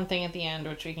 our villain thing at the end,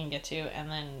 which we can get to, and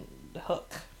then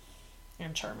Hook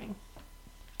and Charming.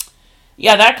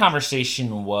 Yeah, that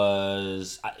conversation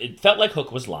was... It felt like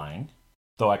Hook was lying,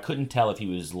 though I couldn't tell if he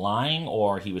was lying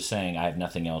or he was saying, I have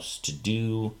nothing else to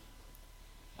do.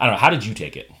 I don't know. How did you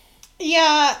take it?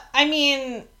 Yeah, I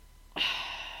mean...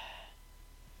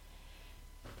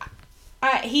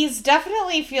 he's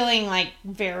definitely feeling, like,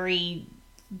 very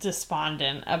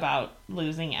despondent about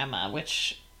losing Emma,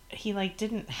 which he, like,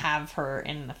 didn't have her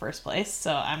in the first place,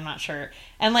 so I'm not sure.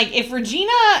 And, like, if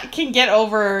Regina can get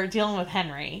over dealing with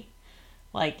Henry,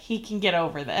 like, he can get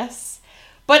over this.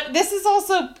 But this is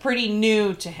also pretty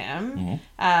new to him.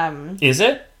 Mm-hmm. Is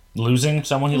it? Losing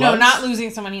someone he loves? No, not losing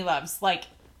someone he loves. Like,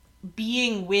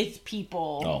 being with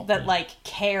people that, like,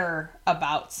 care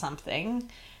about something.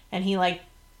 And he, like,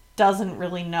 doesn't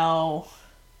really know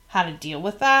how to deal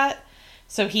with that.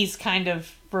 So he's kind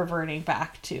of reverting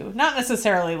back to, not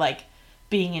necessarily like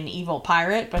being an evil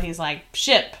pirate, but he's like,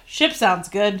 ship sounds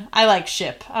good. I like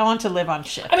ship. I want to live on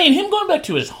ship. I mean, him going back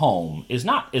to his home is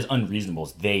not as unreasonable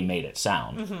as they made it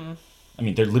sound. Mm-hmm. I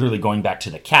mean, they're literally going back to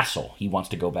the castle. He wants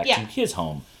to go back to his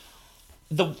home.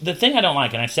 The thing I don't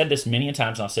like, and I've said this many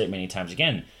times, and I'll say it many times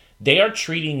again, they are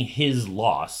treating his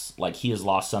loss like he has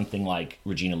lost something like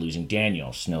Regina losing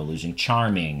Daniel, Snow losing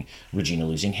Charming, Regina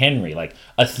losing Henry. Like,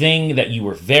 a thing that you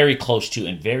were very close to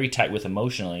and very tight with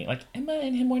emotionally. Like, Emma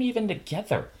and him weren't even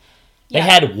together. They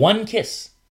had one kiss.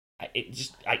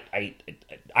 I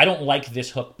don't like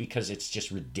this Hook because it's just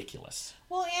ridiculous.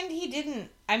 Well, and he didn't...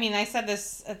 I mean, I said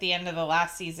this at the end of the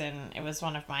last season. It was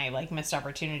one of my, like, missed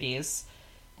opportunities.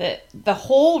 That the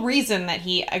whole reason that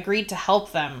he agreed to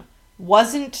help them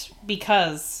wasn't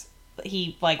because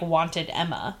he, like, wanted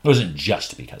Emma. It wasn't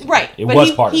just because of right. It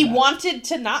was part of that. He wanted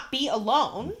to not be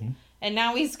alone, and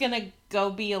now he's gonna go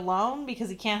be alone because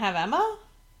he can't have Emma?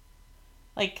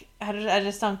 Like, I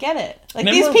just don't get it. Like,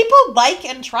 these people like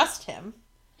and trust him.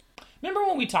 Remember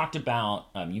when we talked about,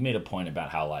 you made a point about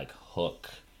how, like,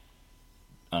 Hook,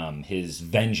 his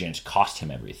vengeance cost him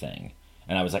everything.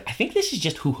 And I was like, I think this is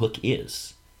just who Hook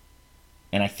is.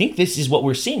 And I think this is what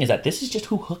we're seeing, is that this is just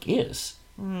who Hook is.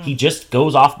 He just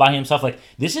goes off by himself. Like,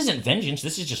 this isn't vengeance,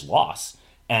 this is just loss.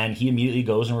 And he immediately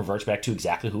goes and reverts back to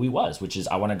exactly who he was, which is,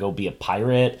 I want to go be a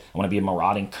pirate, I want to be a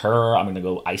marauding cur, I'm going to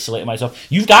go isolate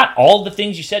myself. You've got all the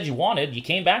things you said you wanted, you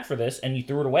came back for this, and you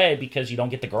threw it away because you don't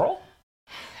get the girl?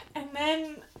 And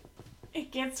then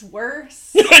it gets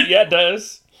worse. Yeah, it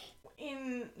does.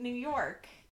 In New York.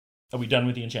 Are we done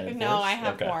with the Enchanted Forest? No, I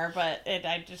have more, but it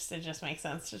just makes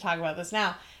sense to talk about this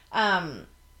now.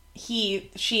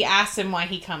 She asks him why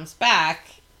he comes back,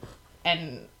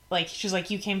 and like she's like,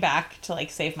 you came back to like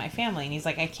save my family, and he's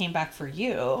like, I came back for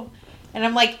you, and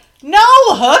I'm like, no,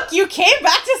 Hook, you came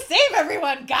back to save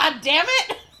everyone. God damn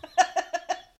it.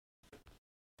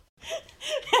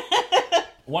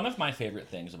 One of my favorite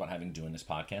things about doing this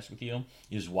podcast with you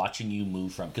is watching you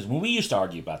move from, because when we used to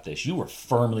argue about this, you were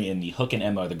firmly in the Hook and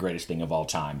Emma are the greatest thing of all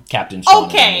time. Captain Swan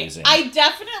is amazing. I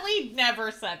definitely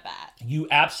never said that. You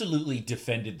absolutely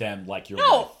defended them like your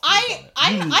No, wife.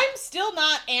 I'm still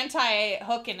not anti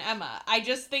Hook and Emma. I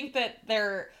just think that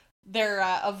they're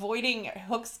avoiding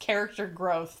Hook's character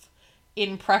growth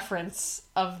in preference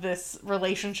of this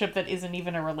relationship that isn't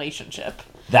even a relationship.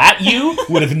 That you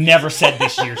would have never said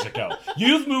this years ago.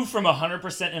 You've moved from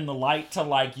 100% in the light to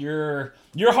like your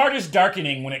heart is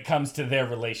darkening when it comes to their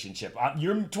relationship.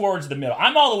 You're towards the middle.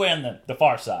 I'm all the way on the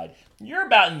far side. You're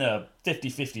about in the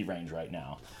 50-50 range right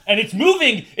now. And it's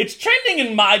moving, it's trending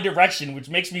in my direction, which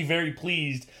makes me very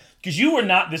pleased because you were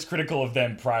not this critical of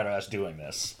them prior to us doing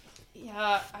this.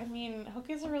 Yeah, I mean, Hook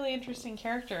is a really interesting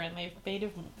character, and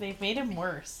they've made him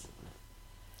worse.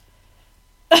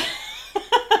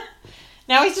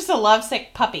 Now he's just a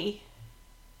lovesick puppy.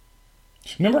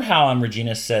 Remember how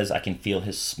Regina says, I can feel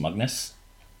his smugness?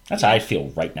 That's how I feel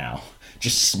right now.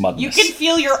 Just smugness. You can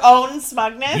feel your own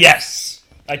smugness? Yes!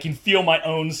 I can feel my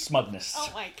own smugness. Oh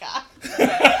my god.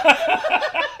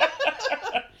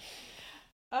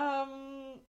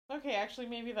 Okay, actually,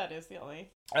 maybe that is the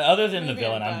only... Other than the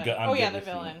villain, I'm good. The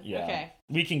villain. Yeah. Okay.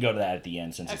 We can go to that at the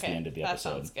end since it's the end of the episode.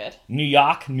 That sounds good. New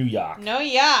York. No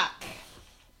yuck.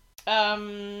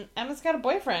 Emma's got a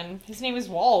boyfriend. His name is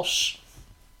Walsh.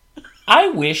 I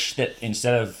wish that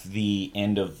instead of the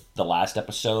end of the last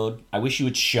episode, I wish you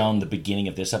had shown the beginning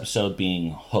of this episode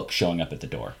being Hook showing up at the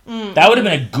door. That would have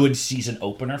been a good season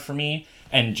opener for me.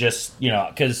 And just,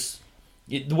 because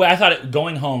the way I thought it,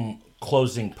 going home,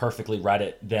 closing perfectly right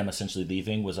at them essentially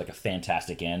leaving was like a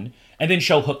fantastic end. And then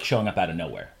show Hook showing up out of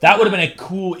nowhere. That would have been a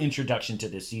cool introduction to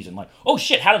this season. Like, oh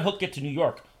shit, how did Hook get to New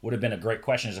York? Would have been a great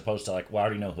question as opposed to like, well, I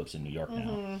already know Hook's in New York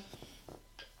now.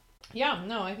 Yeah,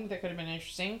 no, I think that could have been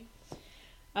interesting.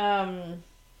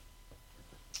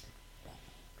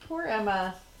 Poor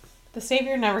Emma. The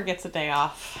savior never gets a day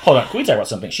off. Hold on, can we talk about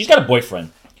something? She's got a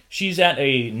boyfriend. She's at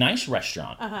a nice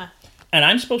restaurant. And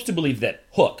I'm supposed to believe that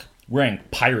Hook, wearing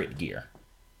pirate gear,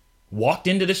 walked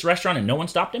into this restaurant and no one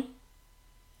stopped him?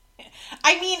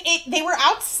 I mean, they were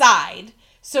outside,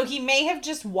 so he may have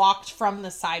just walked from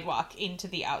the sidewalk into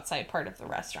the outside part of the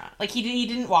restaurant. Like, he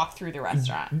didn't walk through the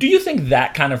restaurant. Do you think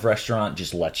that kind of restaurant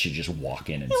just lets you just walk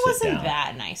in and sit down? It wasn't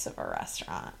that nice of a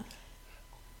restaurant.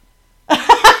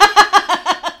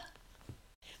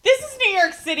 This is New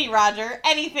York City, Roger.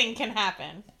 Anything can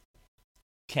happen.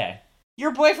 Okay.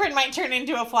 Your boyfriend might turn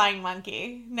into a flying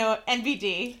monkey. No,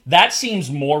 NBD. That seems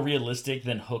more realistic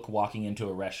than Hook walking into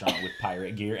a restaurant with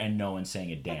pirate gear and no one saying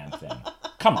a damn thing.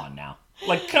 Come on now.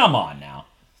 Come on now.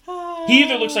 He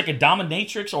either looks like a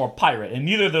dominatrix or a pirate, and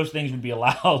neither of those things would be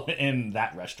allowed in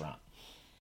that restaurant.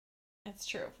 That's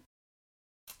true.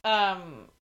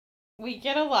 We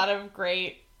get a lot of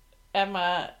great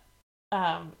Emma...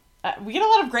 we get a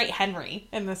lot of great Henry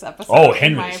in this episode. Oh,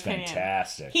 Henry's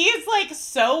fantastic. He is,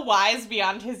 so wise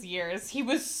beyond his years. He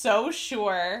was so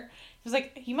sure. He was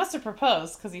like, he must have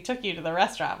proposed because he took you to the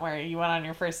restaurant where you went on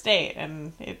your first date.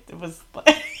 And it was...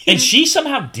 And she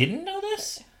somehow didn't know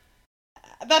this?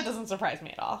 That doesn't surprise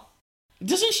me at all.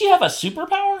 Doesn't she have a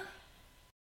superpower?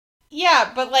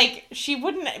 Yeah, but, she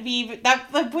wouldn't be...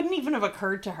 That wouldn't even have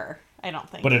occurred to her. I don't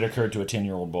think. But it occurred to a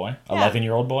 10-year-old boy?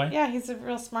 11-year-old boy? Yeah, he's a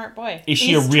real smart boy.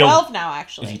 He's a real... 12 now,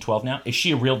 actually. Is he 12 now? Is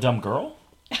she a real dumb girl?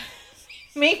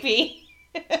 Maybe.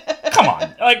 Come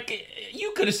on.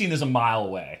 You could have seen this a mile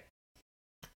away.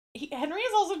 Henry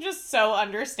is also just so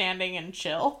understanding and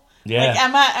chill.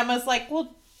 Yeah. Emma's like,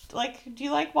 well, do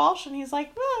you like Walsh? And he's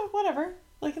like, whatever.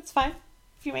 It's fine.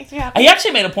 If he makes you happy. He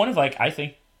actually made a point of, I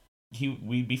think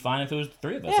we'd be fine if it was the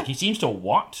three of us. Yeah. He seems to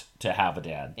want to have a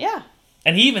dad. Yeah.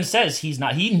 And he even says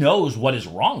he knows what is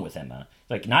wrong with Emma.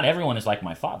 Not everyone is like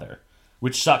my father.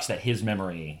 Which sucks that his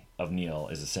memory of Neil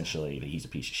is essentially that he's a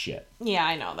piece of shit. Yeah,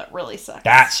 I know. That really sucks.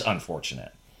 That's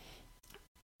unfortunate.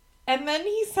 And then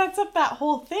he sets up that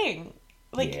whole thing.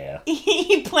 Yeah.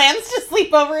 He plans to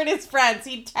sleep over at his friend's.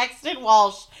 He texted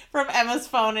Walsh from Emma's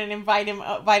phone and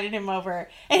invited him over.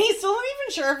 And he's still not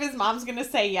even sure if his mom's going to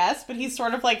say yes, but he's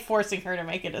sort of forcing her to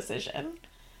make a decision.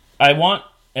 I want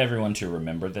everyone to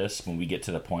remember this when we get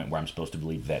to the point where I'm supposed to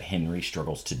believe that Henry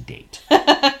struggles to date.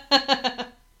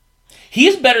 He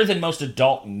is better than most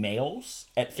adult males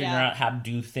at figuring out how to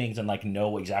do things and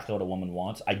know exactly what a woman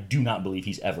wants. I do not believe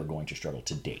he's ever going to struggle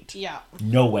to date. Yeah.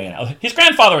 No way. His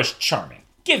grandfather is charming.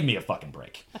 Give me a fucking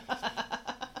break.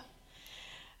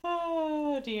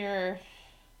 Oh, dear.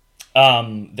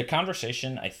 The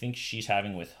conversation I think she's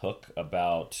having with Hook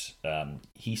about,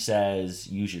 he says,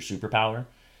 use your superpower.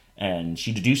 And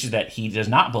she deduces that he does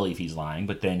not believe he's lying,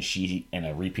 but then she, in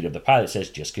a repeat of the pilot, says,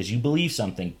 just because you believe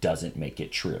something doesn't make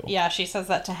it true. Yeah, she says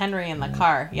that to Henry in the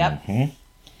car. Yep.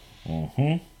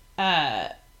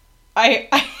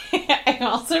 I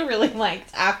also really liked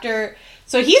after...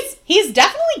 So he's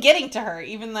definitely getting to her,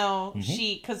 even though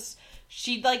because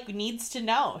she, like, needs to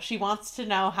know. She wants to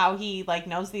know how he, like,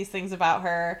 knows these things about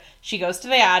her. She goes to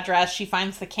the address. She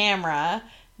finds the camera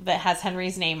that has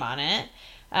Henry's name on it.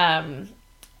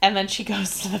 And then she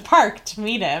goes to the park to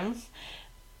meet him.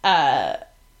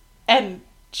 And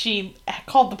she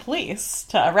called the police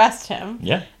to arrest him.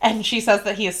 Yeah. And she says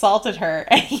that he assaulted her.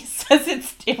 And he says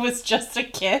it was just a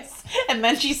kiss. And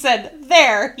then she said,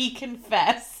 there, he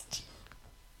confessed.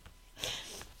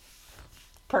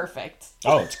 Perfect.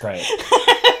 Oh, it's great.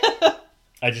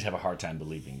 I just have a hard time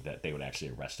believing that they would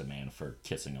actually arrest a man for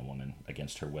kissing a woman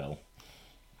against her will.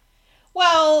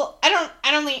 Well, I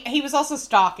don't think... He was also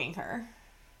stalking her.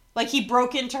 Like, he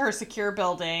broke into her secure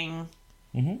building.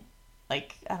 Mm-hmm.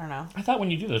 Like, I don't know. I thought when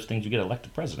you do those things, you get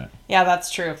elected president. Yeah, that's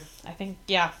true. I think,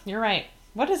 yeah, you're right.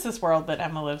 What is this world that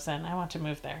Emma lives in? I want to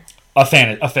move there. A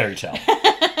fairy tale.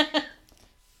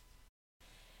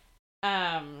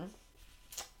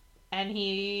 And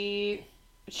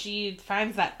she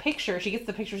finds that picture. She gets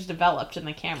the pictures developed in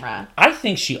the camera. I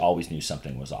think she always knew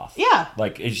something was off. Yeah.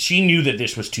 Like, she knew that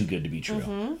this was too good to be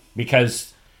true.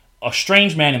 Because a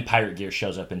strange man in pirate gear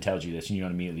shows up and tells you this, and you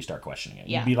don't immediately start questioning it.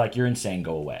 Yeah. You'd be like, you're insane,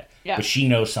 go away. Yeah. But she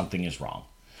knows something is wrong.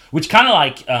 Which kind of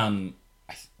like,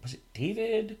 was it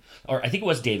David? Or I think it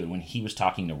was David when he was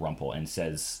talking to Rumpel and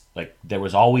says, like, there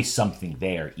was always something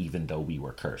there even though we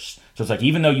were cursed. So it's like,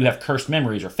 even though you have cursed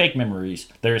memories or fake memories,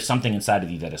 there is something inside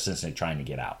of you that is essentially trying to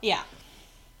get out. Yeah.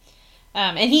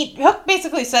 And Hook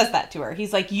basically says that to her.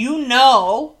 He's like, you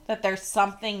know that there's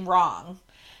something wrong.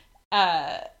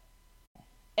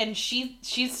 And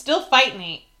she's still fighting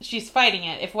it. She's fighting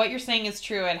it. If what you're saying is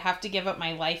true, I'd have to give up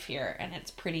my life here, and it's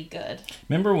pretty good.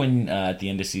 Remember when at the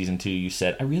end of season 2 you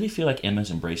said, I really feel like Emma's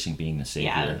embracing being the savior?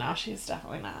 Yeah, no, she's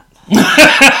definitely not.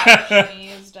 She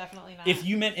is definitely not. If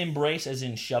you meant embrace as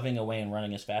in shoving away and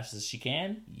running as fast as she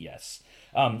can, yes.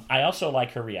 I also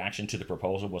like her reaction to the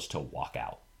proposal was to walk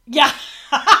out. Yeah.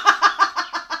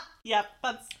 Yep,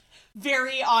 that's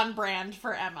very on brand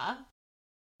for Emma.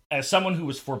 As someone who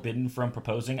was forbidden from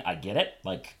proposing, I get it.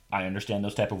 Like, I understand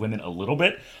those type of women a little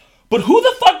bit. But who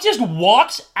the fuck just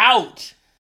walks out?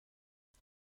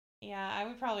 Yeah, I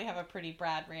would probably have a pretty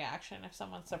bad reaction if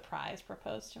someone surprise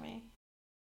proposed to me.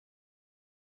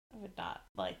 I would not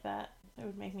like that. It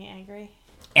would make me angry.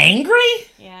 Angry?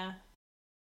 Yeah.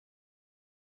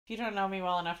 If you don't know me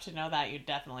well enough to know that, you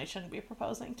definitely shouldn't be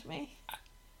proposing to me.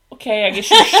 Okay, I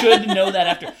guess you should know that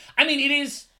after. I mean, it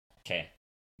is... Okay.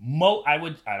 I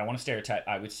don't want to stereotype,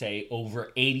 I would say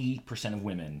over 80% of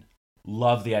women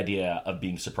love the idea of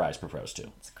being surprise proposed to.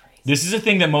 That's crazy. This is a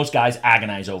thing that most guys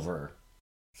agonize over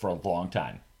for a long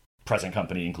time. Present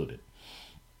company included.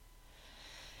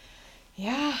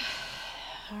 Yeah.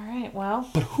 All right, well.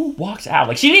 But who walks out?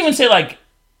 Like, she didn't even say, like,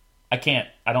 I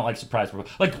don't like surprise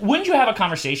propose. Like, wouldn't you have a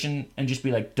conversation and just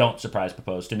be like, don't surprise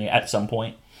propose to me at some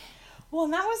point? Well,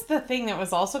 and that was the thing that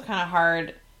was also kind of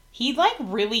hard. He, like,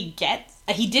 really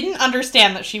he didn't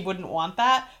understand that she wouldn't want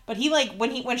that, but he, like,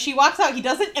 when she walks out, he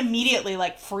doesn't immediately,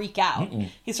 like, freak out. Mm-mm.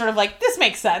 He's sort of like, this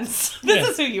makes sense. This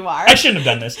is who you are. I shouldn't have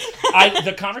done this.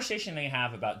 The conversation they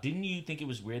have about, didn't you think it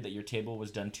was weird that your table was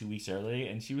done 2 weeks early?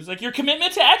 And she was like, your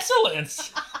commitment to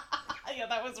excellence. Yeah,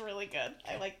 that was really good.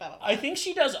 I like that a lot. I think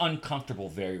she does uncomfortable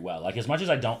very well. Like, as much as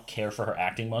I don't care for her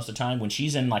acting most of the time, when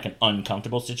she's in, like, an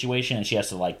uncomfortable situation and she has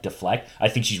to, like, deflect, I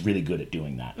think she's really good at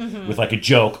doing that. Mm-hmm. With, like, a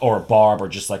joke or a barb or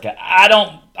just, like,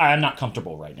 I'm not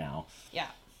comfortable right now. Yeah.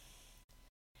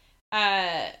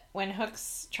 When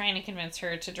Hook's trying to convince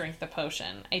her to drink the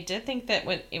potion, I did think that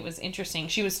it was interesting.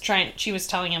 She was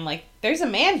telling him, like, there's a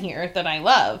man here that I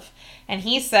love. And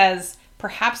he says,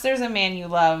 perhaps there's a man you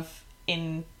love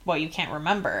in what you can't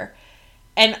remember.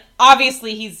 And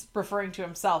obviously he's referring to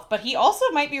himself, but he also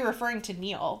might be referring to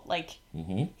Neil. Like,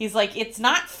 He's like, it's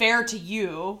not fair to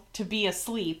you to be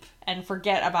asleep and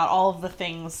forget about all of the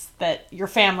things that your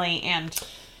family and...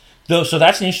 So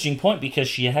that's an interesting point, because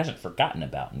she hasn't forgotten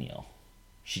about Neil.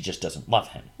 She just doesn't love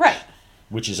him. Right.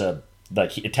 Which is we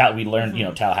learned,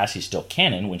 Tallahassee's still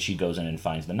canon when she goes in and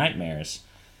finds the nightmares.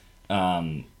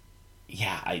 Your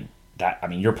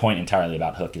point entirely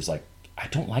about Hook is like, I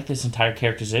don't like this entire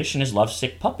characterization as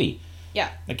lovesick puppy.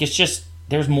 Yeah. Like, it's just,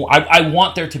 there's more. I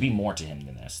want there to be more to him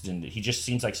than this. He just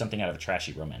seems like something out of a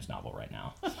trashy romance novel right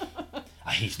now.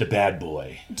 He's the bad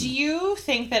boy. Do you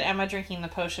think that Emma drinking the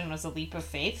potion was a leap of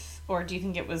faith? Or do you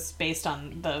think it was based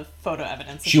on the photo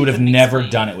evidence? She would have never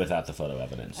done it without the photo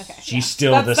evidence. Okay, She's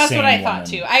still the same That's what I thought, woman.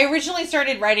 too. I originally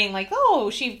started writing, like,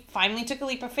 oh, she finally took a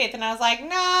leap of faith. And I was like,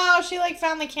 no, she, like,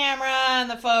 found the camera and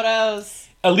the photos.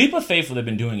 A leap of faith would have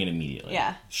been doing it immediately.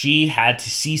 Yeah. She had to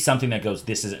see something that goes,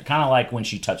 this isn't... Kind of like when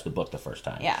she touched the book the first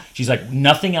time. Yeah. She's like,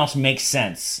 nothing else makes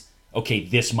sense. Okay,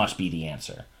 this must be the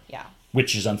answer. Yeah.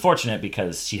 Which is unfortunate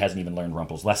because she hasn't even learned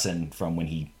Rumpel's lesson from when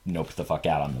he noped the fuck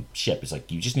out on the ship. It's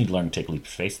like, you just need to learn to take leaps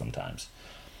of faith sometimes.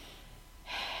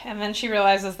 And then she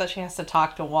realizes that she has to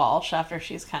talk to Walsh after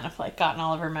she's kind of, like, gotten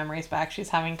all of her memories back. She's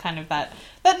having kind of that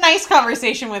nice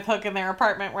conversation with Hook in their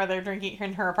apartment where they're drinking...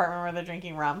 In her apartment where they're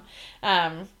drinking rum.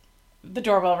 The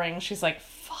doorbell rings. She's like,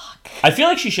 fuck. I feel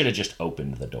like she should have just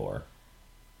opened the door.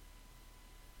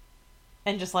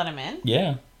 And just let him in?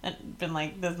 Yeah. And been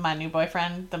like, this is my new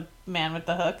boyfriend, the man with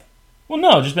the hook. Well,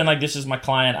 no, just been like, this is my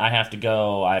client, I have to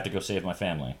go save my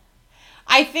family.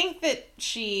 I think that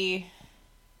she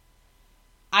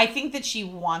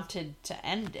wanted to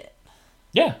end it.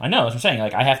 Yeah, I know, that's what I'm saying.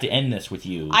 Like, I have to end this with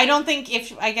you. I don't think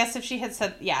I guess if she had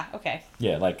said, yeah, okay.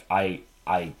 Yeah, like, I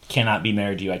cannot be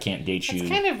married to you, I can't date you. It's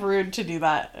kind of rude to do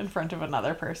that in front of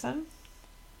another person.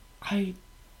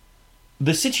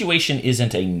 The situation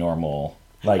isn't a normal...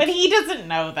 Like, but he doesn't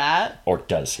know that. Or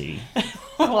does he?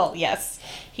 Well, yes,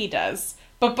 he does.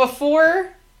 But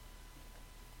before...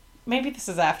 Maybe this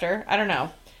is after. I don't know.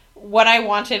 What I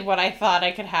wanted, what I thought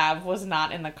I could have, was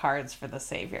not in the cards for the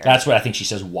savior. That's what I think she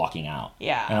says walking out.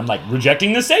 Yeah. And I'm like,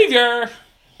 rejecting the savior!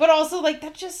 But also, like,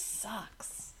 that just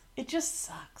sucks. It just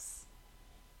sucks.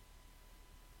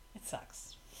 It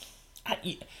sucks.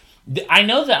 I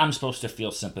know that I'm supposed to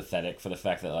feel sympathetic for the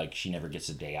fact that, like, she never gets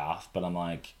a day off, but I'm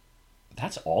like...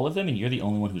 That's all of them, and you're the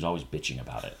only one who's always bitching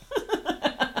about it.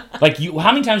 Like,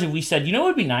 how many times have we said, you know what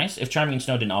would be nice if Charming and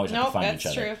Snow didn't always have to find each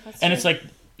other? That's and true. It's like,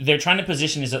 they're trying to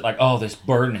position is it like, oh, this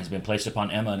burden has been placed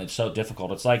upon Emma, and it's so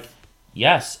difficult. It's like,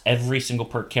 yes, every single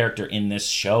character in this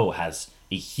show has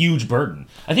a huge burden.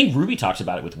 I think Ruby talks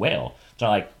about it with Whale. So,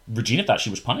 like, Regina thought she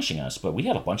was punishing us, but we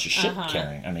had a bunch of shit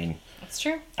carrying. I mean... That's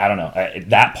true. I don't know.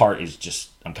 That part is just,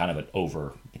 I'm kind of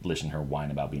over listening to her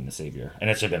whine about being the savior. And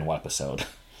it's been one episode.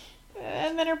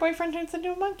 And then her boyfriend turns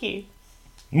into a monkey.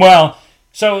 Well,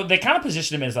 so they kind of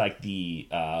position him as like the,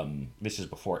 this is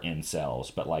before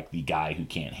incels, but like the guy who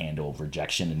can't handle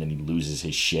rejection and then he loses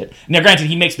his shit. Now, granted,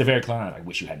 he makes the very clear, I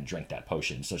wish you hadn't drank that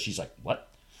potion. So she's like, what?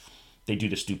 They do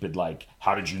the stupid, like,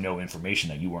 how did you know information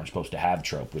that you weren't supposed to have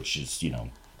trope, which is, you know,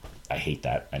 I hate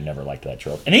that. I never liked that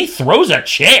trope. And he throws a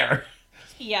chair.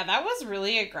 Yeah, that was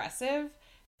really aggressive.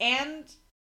 And...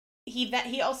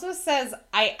 He also says,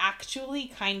 I actually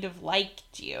kind of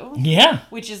liked you. Yeah.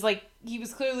 Which is like, he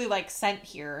was clearly like sent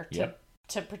here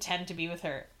to pretend to be with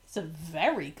her. He's a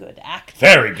very good actor.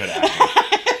 Very good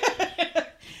actor.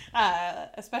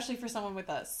 Especially for someone with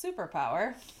a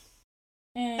superpower.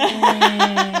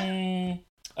 A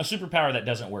superpower that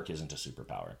doesn't work isn't a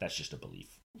superpower. That's just a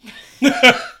belief.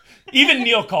 Even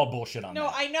Neil called bullshit on that. No,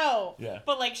 I know. Yeah.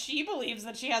 But, like, she believes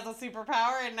that she has a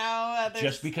superpower, and now there's...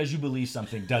 Just because you believe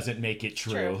something doesn't make it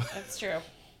true. That's true.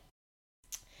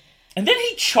 And then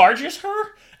he charges her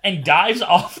and dives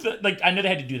off the... Like, I know they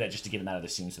had to do that just to get him out of the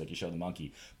scene so they could show the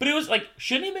monkey. But it was like,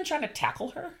 shouldn't he have been trying to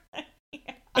tackle her?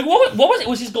 Yeah. Like, what was it?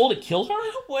 Was his goal to kill her?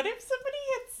 What if somebody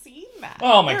had seen that?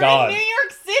 Oh, my God. In New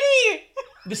York City!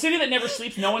 The city that never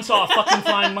sleeps, no one saw a fucking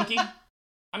flying monkey?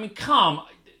 I mean, come...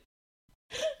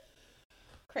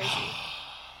 Crazy.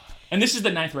 And this is the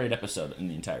 9th rated episode in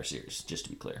the entire series, just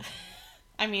to be clear.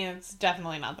 I mean, it's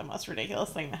definitely not the most ridiculous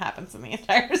thing that happens in the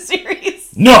entire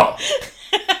series. No!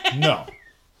 No.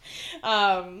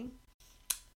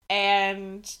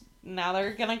 And now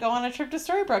they're gonna go on a trip to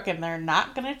Storybrooke, and they're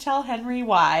not gonna tell Henry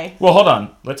why. Well, hold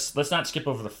on. Let's not skip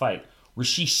over the fight, where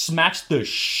she smacks the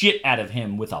shit out of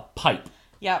him with a pipe.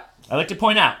 Yep. I like to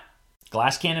point out,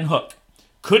 Glass Cannon Hook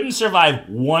couldn't survive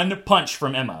one punch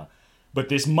from Emma, but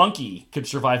this monkey could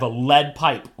survive a lead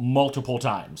pipe multiple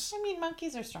times. I mean,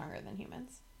 monkeys are stronger than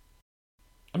humans.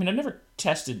 I mean, I've never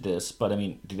tested this, but I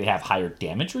mean, do they have higher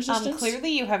damage resistance?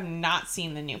 Clearly you have not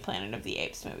seen the new Planet of the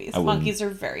Apes movies. I Monkeys are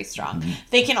very strong. Mm-hmm.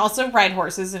 They can also ride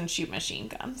horses and shoot machine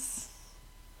guns.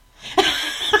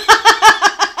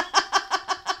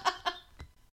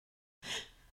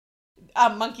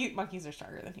 Monkeys are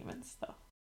stronger than humans, though.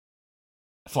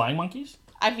 Flying monkeys?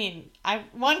 I mean,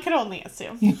 one could only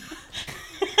assume.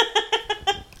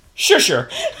 Sure.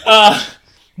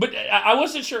 But I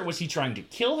wasn't sure. Was he trying to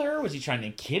kill her? Was he trying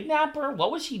to kidnap her?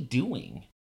 What was he doing?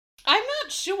 I'm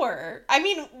not sure. I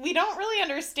mean, we don't really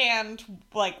understand,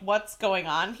 like, what's going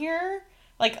on here.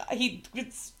 Like, he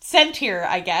gets sent here,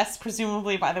 I guess,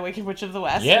 presumably by the Wicked Witch of the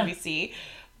West, Yeah. we see.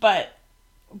 But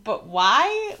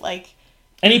why? Like...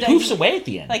 And he poofs away at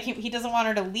the end. Like, he doesn't want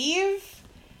her to leave?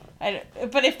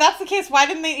 But if that's the case, why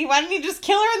didn't he just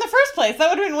kill her in the first place? That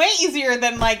would have been way easier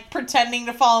than, like, pretending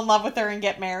to fall in love with her and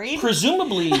get married.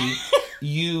 Presumably,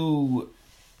 you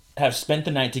have spent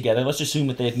the night together. Let's assume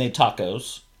that they've made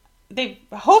tacos. They've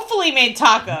hopefully made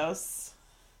tacos.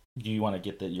 Do you want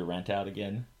to get your rent out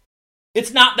again?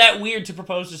 It's not that weird to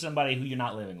propose to somebody who you're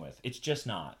not living with. It's just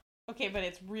not. Okay, but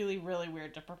it's really, really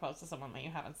weird to propose to someone that you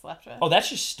haven't slept with. Oh, that's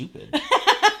just stupid.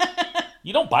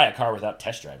 You don't buy a car without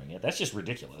test driving it. That's just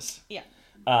ridiculous. Yeah.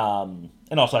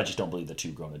 And also, I just don't believe the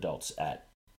two grown adults at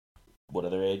what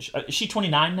other age? Is she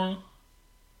 29 now?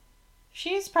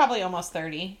 She's probably almost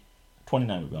 30.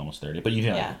 29 would be almost 30, but you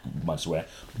know, Yeah. months away.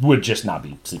 Would just not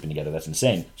be sleeping together. That's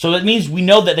insane. So that means we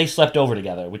know that they slept over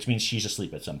together, which means she's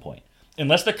asleep at some point.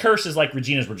 Unless the curse is like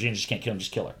Regina's, where Regina just can't kill him,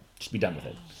 just kill her. Just be done with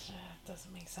it. It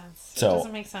doesn't make sense. So, it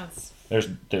doesn't make sense.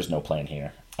 There's no plan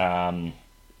here.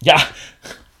 Yeah.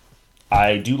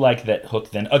 I do like that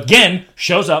Hook then, again,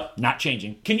 shows up, not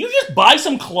changing. Can you just buy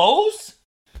some clothes?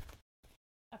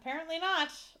 Apparently not.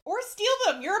 Or steal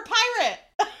them. You're a pirate.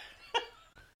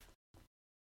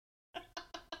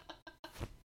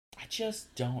 I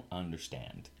just don't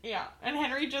understand. Yeah. And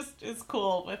Henry just is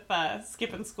cool with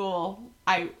skipping school.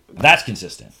 That's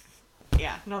consistent.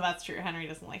 Yeah. No, that's true. Henry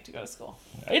doesn't like to go to school.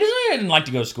 He didn't like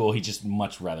to go to school. He just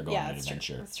much rather go on an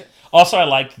adventure. That's true. Also, I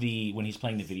liked when he's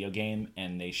playing the video game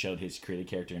and they showed his created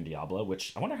character in Diablo,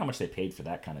 which I wonder how much they paid for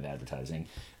that kind of advertising.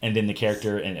 And then the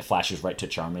character, and it flashes right to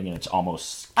Charming, and it's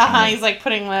almost... He's like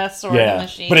putting the sword in the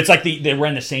sheet. But it's like they were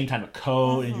in the same type of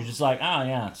code, and you're just like, oh,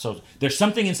 yeah. So there's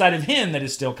something inside of him that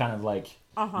is still kind of like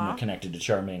connected to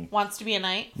Charming. Wants to be a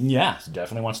knight. Yeah,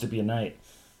 definitely wants to be a knight.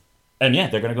 And yeah,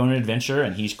 they're going to go on an adventure,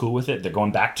 and he's cool with it. They're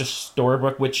going back to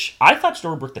Storybrooke, which I thought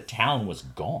Storybrooke, the town, was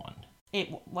gone.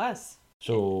 It was.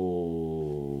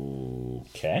 So,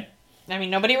 okay. I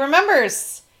mean, nobody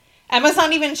remembers. Emma's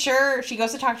not even sure. She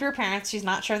goes to talk to her parents. She's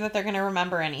not sure that they're going to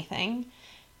remember anything.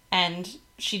 And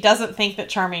she doesn't think that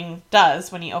Charming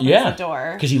does when he opens the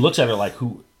door. Because he looks at her like,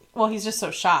 who... Well, he's just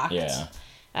so shocked. Yeah.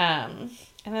 And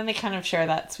then they kind of share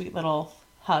that sweet little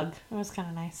hug. It was kind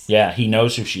of nice. Yeah, he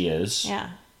knows who she is. Yeah.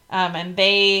 And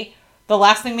the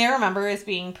last thing they remember is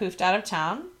being poofed out of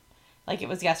town, like it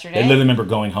was yesterday. They literally remember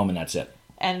going home and that's it.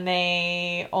 And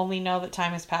they only know that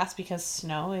time has passed because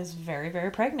Snow is very, very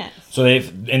pregnant. So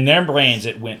in their brains,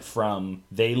 it went from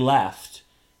they left,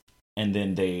 and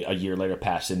then a year later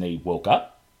passed and they woke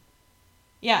up?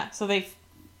 Yeah, so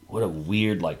What a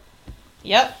weird,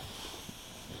 Yep.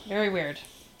 Very weird.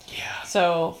 Yeah.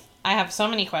 So... I have so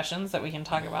many questions that we can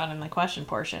talk about in the question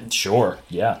portion. Sure,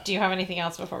 yeah. Do you have anything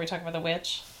else before we talk about the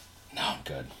witch? No, I'm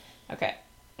good. Okay.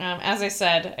 As I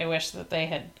said, I wish that they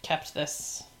had kept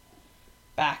this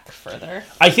back further.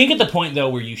 I think at the point, though,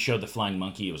 where you showed the flying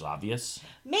monkey, it was obvious.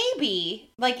 Maybe.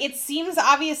 Like, it seems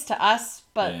obvious to us,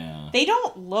 but they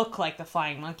don't look like the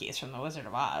flying monkeys from The Wizard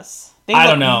of Oz. They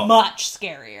look much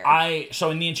scarier. So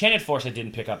in the Enchanted Forest, I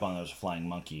didn't pick up on there was a flying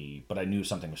monkey, but I knew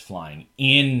something was flying.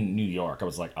 In New York, I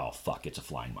was like, oh, fuck, it's a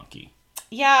flying monkey.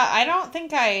 Yeah, I don't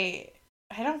think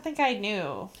I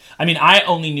knew. I mean, I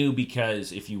only knew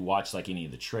because if you watch any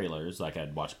of the trailers, like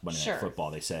I'd watched Monday Night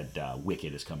Football, they said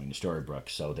Wicked is coming to Storybrooke,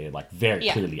 so they had very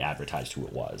clearly advertised who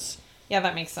it was. Yeah,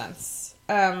 that makes sense.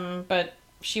 But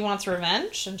she wants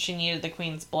revenge, and she needed the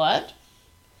queen's blood,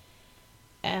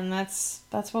 and that's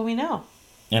what we know.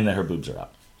 And that her boobs are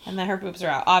out. And that her boobs are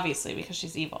out, obviously, because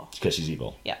she's evil. Because she's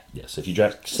evil. Yeah. Yes, if you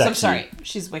dress sexy... So, I'm sorry,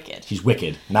 she's wicked. She's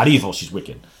wicked. Not evil, she's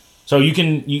wicked. So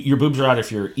your boobs are out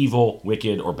if you're evil,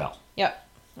 wicked, or Belle. Yep.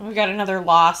 We've got another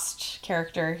lost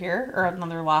character here, or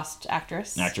another lost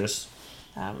actress.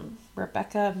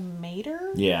 Rebecca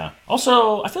Mader? Yeah.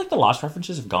 Also, I feel like the lost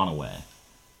references have gone away.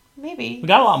 Maybe. We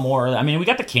got a lot more. I mean, we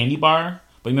got the candy bar,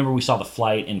 but remember we saw the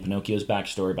flight in Pinocchio's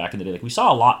backstory back in the day. We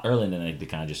saw a lot earlier, and then they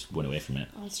kind of just went away from it.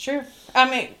 That's true. I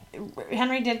mean,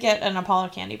 Henry did get an Apollo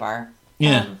candy bar.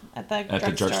 Yeah. At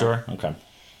the drugstore? Okay.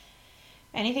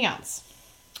 Anything else?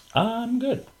 I'm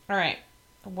good. All right.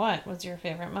 What was your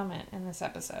favorite moment in this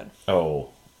episode?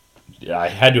 Oh, I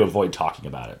had to avoid talking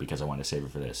about it because I wanted to save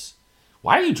it for this.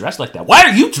 Why are you dressed like that? Why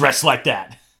are you dressed like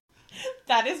that?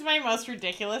 That is my most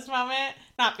ridiculous moment.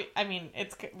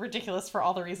 It's ridiculous for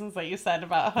all the reasons that you said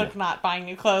about Hook not buying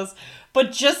new clothes.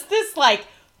 But just this,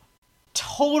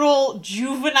 total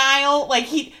juvenile,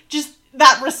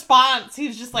 that response.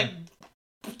 He's just like,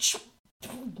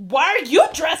 why are you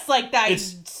dressed like that, you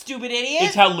stupid idiot?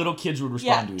 It's how little kids would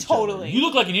respond to each totally. other. You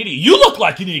look like an idiot. You look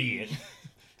like an idiot.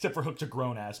 Except for Hook's a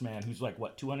grown-ass man who's like,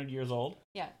 what, 200 years old?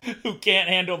 Yeah. Who can't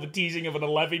handle the teasing of an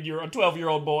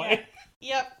 12-year-old boy.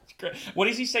 Yep. What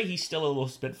does he say? He's still a little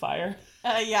spitfire?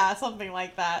 Yeah, something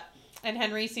like that. And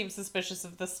Henry seems suspicious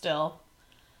of the still.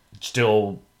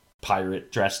 Still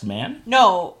pirate-dressed man?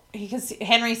 No, because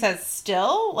Henry says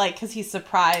still, like, because he's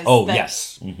surprised that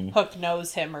yes. Mm-hmm. Hook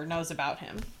knows him or knows about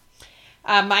him.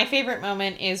 My favorite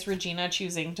moment is Regina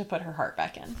choosing to put her heart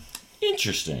back in.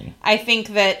 Interesting. I think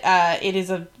that it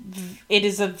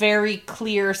is a very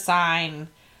clear sign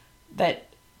that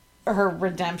her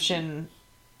redemption.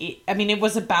 It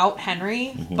was about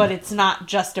Henry, but it's not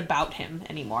just about him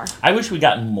anymore. I wish we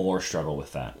got more struggle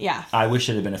with that. Yeah. I wish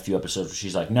it had been a few episodes where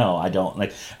she's like, no, I don't.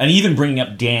 Like, and even bringing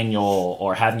up Daniel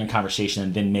or having a conversation,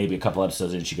 and then maybe a couple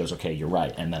episodes in, she goes, okay, you're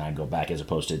right. And then I go back, as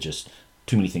opposed to just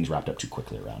too many things wrapped up too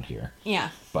quickly around here. Yeah.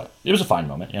 But it was a fine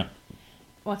moment, yeah.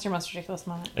 What's your most ridiculous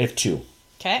moment? I have two.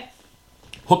 Okay.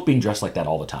 Hook being dressed like that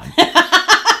all the time.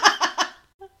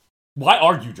 Why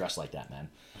are you dressed like that,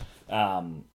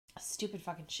 man? Stupid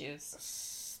fucking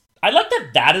shoes. I like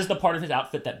that is the part of his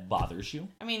outfit that bothers you.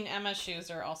 I mean, Emma's shoes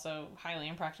are also highly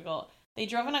impractical. They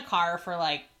drove in a car for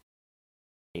like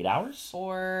 8 hours?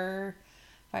 4,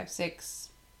 5, 6.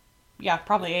 Yeah,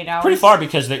 probably 8 hours. Pretty far,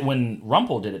 because when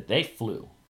Rumpel did it, they flew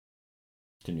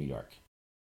to New York.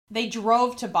 They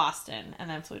drove to Boston and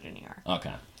then flew to New York.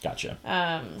 Okay, gotcha.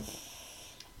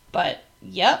 But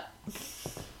yep.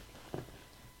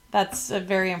 That's a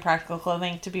very impractical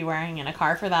clothing to be wearing in a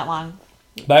car for that long.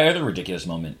 My other ridiculous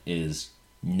moment is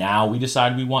now we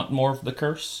decide we want more of the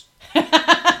curse.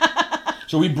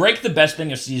 So we break the best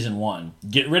thing of season 1,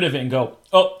 get rid of it, and go,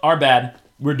 oh, our bad,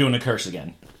 we're doing a curse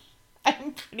again.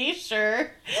 I'm pretty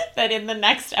sure that in the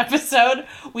next episode,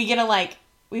 we get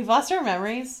we've lost our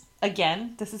memories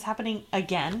again. This is happening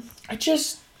again.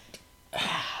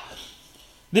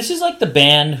 This is like the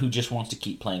band who just wants to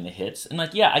keep playing the hits. And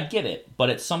yeah, I get it. But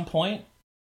at some point,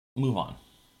 move on.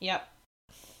 Yep.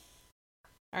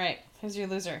 All right. Who's your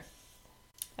loser?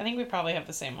 I think we probably have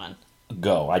the same one.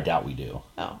 Go. I doubt we do.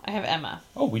 Oh, I have Emma.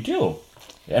 Oh, we do.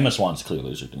 Emma Swan's a clear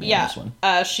loser to me on this one.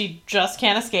 She just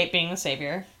can't escape being the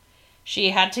savior.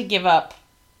 She had to give up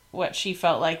what she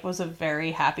felt like was a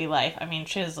very happy life. I mean,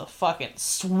 she has a fucking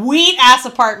sweet-ass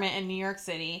apartment in New York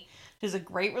City. She has a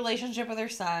great relationship with her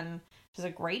son. She has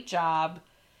a great job.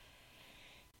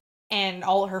 And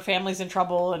all her family's in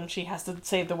trouble, and she has to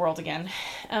save the world again.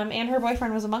 And her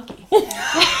boyfriend was a monkey.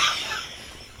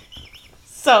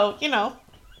 So,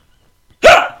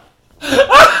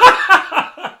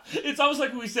 It's almost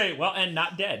like we say, well, and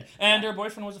not dead. And her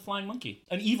boyfriend was a flying monkey.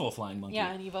 An evil flying monkey.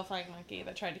 Yeah, an evil flying monkey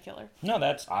that tried to kill her. No,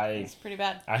 It's pretty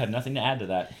bad. I have nothing to add to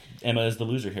that. Emma is the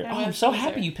loser here. I'm so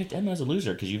happy you picked Emma as a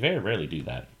loser, because you very rarely do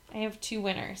that. I have 2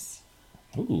 winners.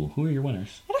 Ooh, who are your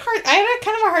winners? I had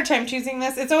kind of a hard time choosing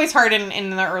this. It's always hard in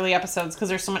the early episodes because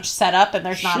there's so much setup and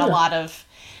there's not a lot of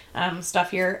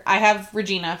stuff here. I have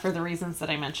Regina for the reasons that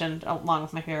I mentioned, along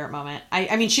with my favorite moment.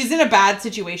 I mean, she's in a bad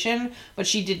situation, but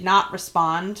she did not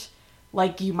respond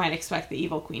like you might expect the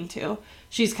evil queen to.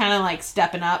 She's kind of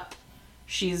stepping up.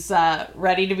 She's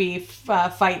ready to be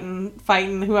fighting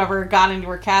whoever got into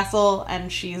her castle, and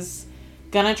she's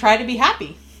gonna try to be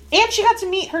happy. And she got to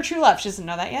meet her true love. She doesn't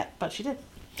know that yet, but she did.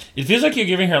 It feels like you're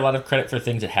giving her a lot of credit for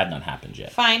things that have not happened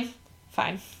yet. Fine.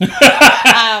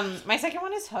 My second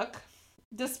one is Hook.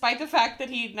 Despite the fact that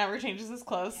he never changes his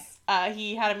clothes,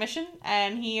 he had a mission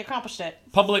and he accomplished it.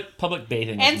 Public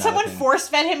bathing. And someone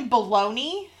force-fed him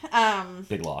bologna.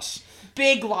 Big loss.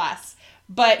 Big loss.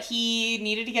 But he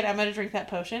needed to get Emma to drink that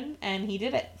potion, and he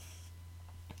did it.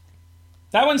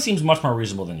 That one seems much more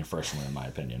reasonable than your first one, in my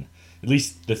opinion. At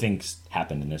least the things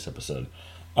happened in this episode.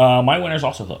 My winner is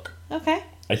also Hook. Okay.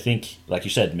 I think, like you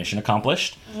said, mission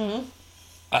accomplished. Mm-hmm.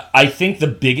 I think the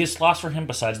biggest loss for him,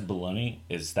 besides the baloney,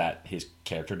 is that his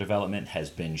character development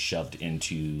has been shoved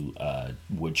into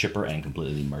wood chipper and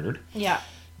completely murdered. Yeah.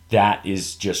 That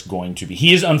is just going to be...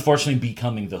 He is unfortunately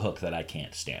becoming the Hook that I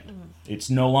can't stand. Mm-hmm. It's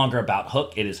no longer about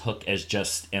Hook. It is Hook as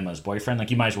just Emma's boyfriend.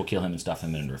 You might as well kill him and stuff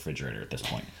him in the refrigerator at this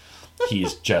point. He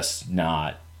is just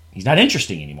not... He's not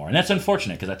interesting anymore. And that's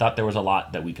unfortunate, because I thought there was a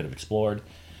lot that we could have explored.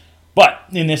 But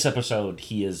in this episode,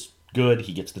 he is good.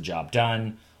 He gets the job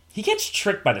done. He gets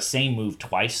tricked by the same move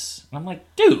twice. And I'm like,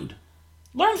 dude,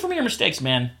 learn from your mistakes,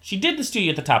 man. She did this to you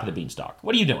at the top of the beanstalk.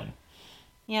 What are you doing?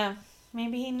 Yeah.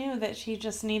 Maybe he knew that she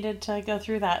just needed to go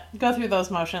through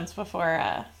those motions before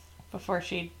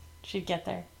she'd get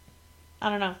there. I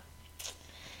don't know.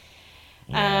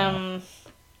 Yeah.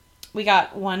 We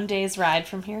got 1 day's ride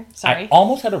from here. Sorry. I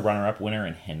almost had a runner-up winner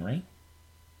in Henry.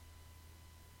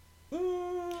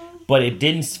 but it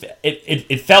didn't.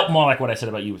 It felt more like what I said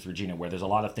about you with Regina, where there's a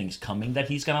lot of things coming that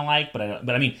he's gonna like. But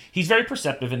I mean, he's very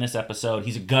perceptive in this episode.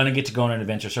 He's gonna get to go on an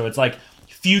adventure, so it's like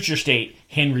future state.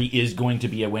 Henry is going to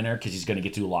be a winner because he's gonna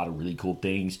get to do a lot of really cool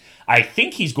things. I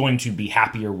think he's going to be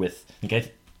happier with.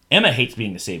 Emma hates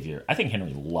being the savior. I think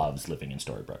Henry loves living in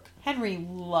Storybrooke. Henry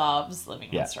loves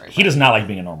living in Storybrooke. He does not like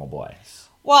being a normal boy.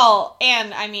 Well,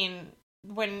 and I mean,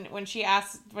 when she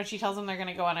tells him they're going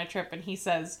to go on a trip, and he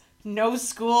says, "No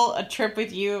school, a trip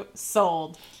with you,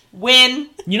 sold." Win.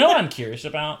 You know what I'm curious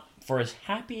about? For as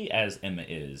happy as Emma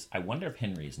is, I wonder if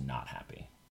Henry is not happy.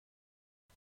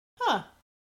 Huh.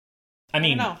 I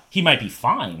mean, he might be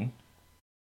fine.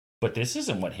 But this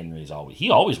isn't what Henry's always...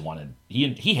 He always wanted...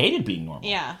 He hated being normal.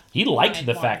 Yeah. He liked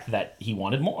the fact that he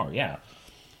wanted more, yeah.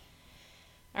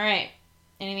 All right.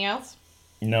 Anything else?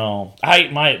 No.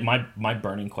 My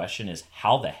burning question is,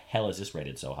 how the hell is this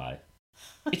rated so high?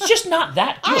 It's just not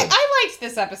that good. I liked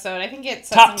this episode. I think it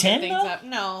set Top some 10, good things though? up.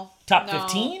 No. Top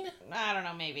 15? I don't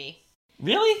know, maybe.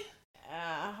 Really?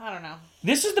 I don't know.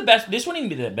 This is the best... This wouldn't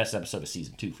even be the best episode of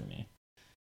season 2 for me.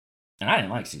 And I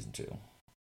didn't like season 2.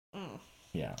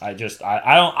 Yeah,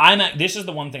 this is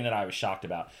the one thing that I was shocked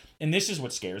about. And this is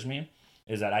what scares me,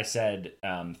 is that I said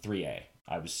 3A.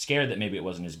 I was scared that maybe it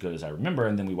wasn't as good as I remember,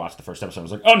 and then we watched the first episode. I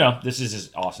was like, oh no, this is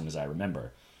as awesome as I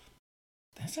remember.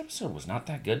 This episode was not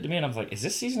that good to me, and I was like, is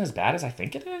this season as bad as I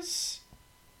think it is?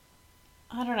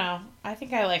 I don't know. I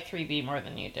think I like 3B more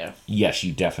than you do. Yes,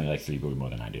 you definitely like 3B more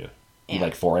than I do. Yeah. You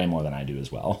like 4A more than I do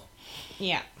as well.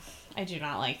 Yeah, I do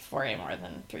not like 4A more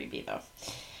than 3B, though.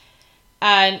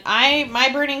 And my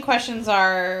burning questions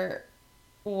are,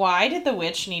 why did the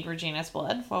witch need Regina's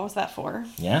blood? What was that for?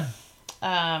 Yeah.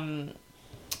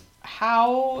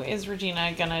 How is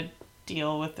Regina gonna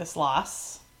deal with this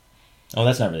loss? Oh,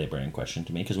 that's not really a burning question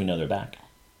to me, because we know they're back.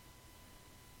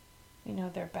 We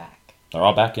know they're back. They're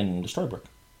all back in the Storybrooke.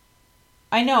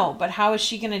 I know, but how is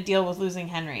she gonna deal with losing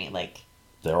Henry?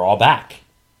 They're all back.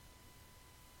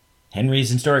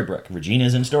 Henry's in Storybrooke.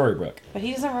 Regina's in Storybrooke. But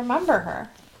he doesn't remember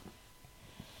her.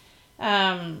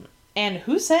 And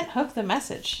who sent Hook the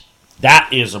message? That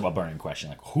is a burning question.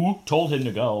 Like, who told him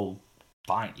to go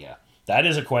find you? That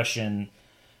is a question.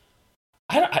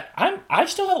 I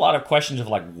still have a lot of questions of,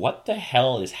 like, what the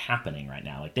hell is happening right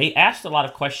now? Like, they asked a lot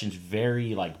of questions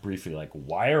very, like, briefly, like,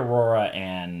 why are Aurora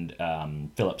and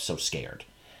Philip so scared?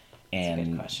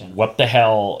 And what the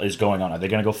hell is going on? Are they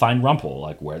going to go find Rumple?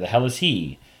 Like, where the hell is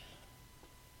he?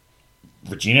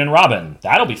 Regina and Robin.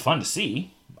 That'll be fun to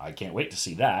see. I can't wait to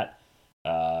see that.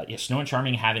 Snow and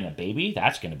Charming having a baby,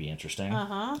 that's going to be interesting.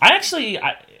 Uh-huh.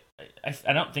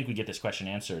 I don't think we get this question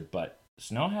answered, but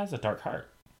Snow has a dark heart.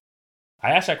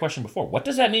 I asked that question before. What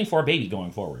does that mean for a baby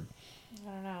going forward?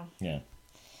 I don't know. Yeah.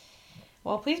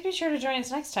 Well, please be sure to join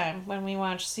us next time when we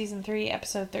watch Season 3,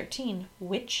 Episode 13,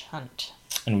 Witch Hunt.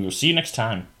 And we will see you next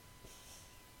time.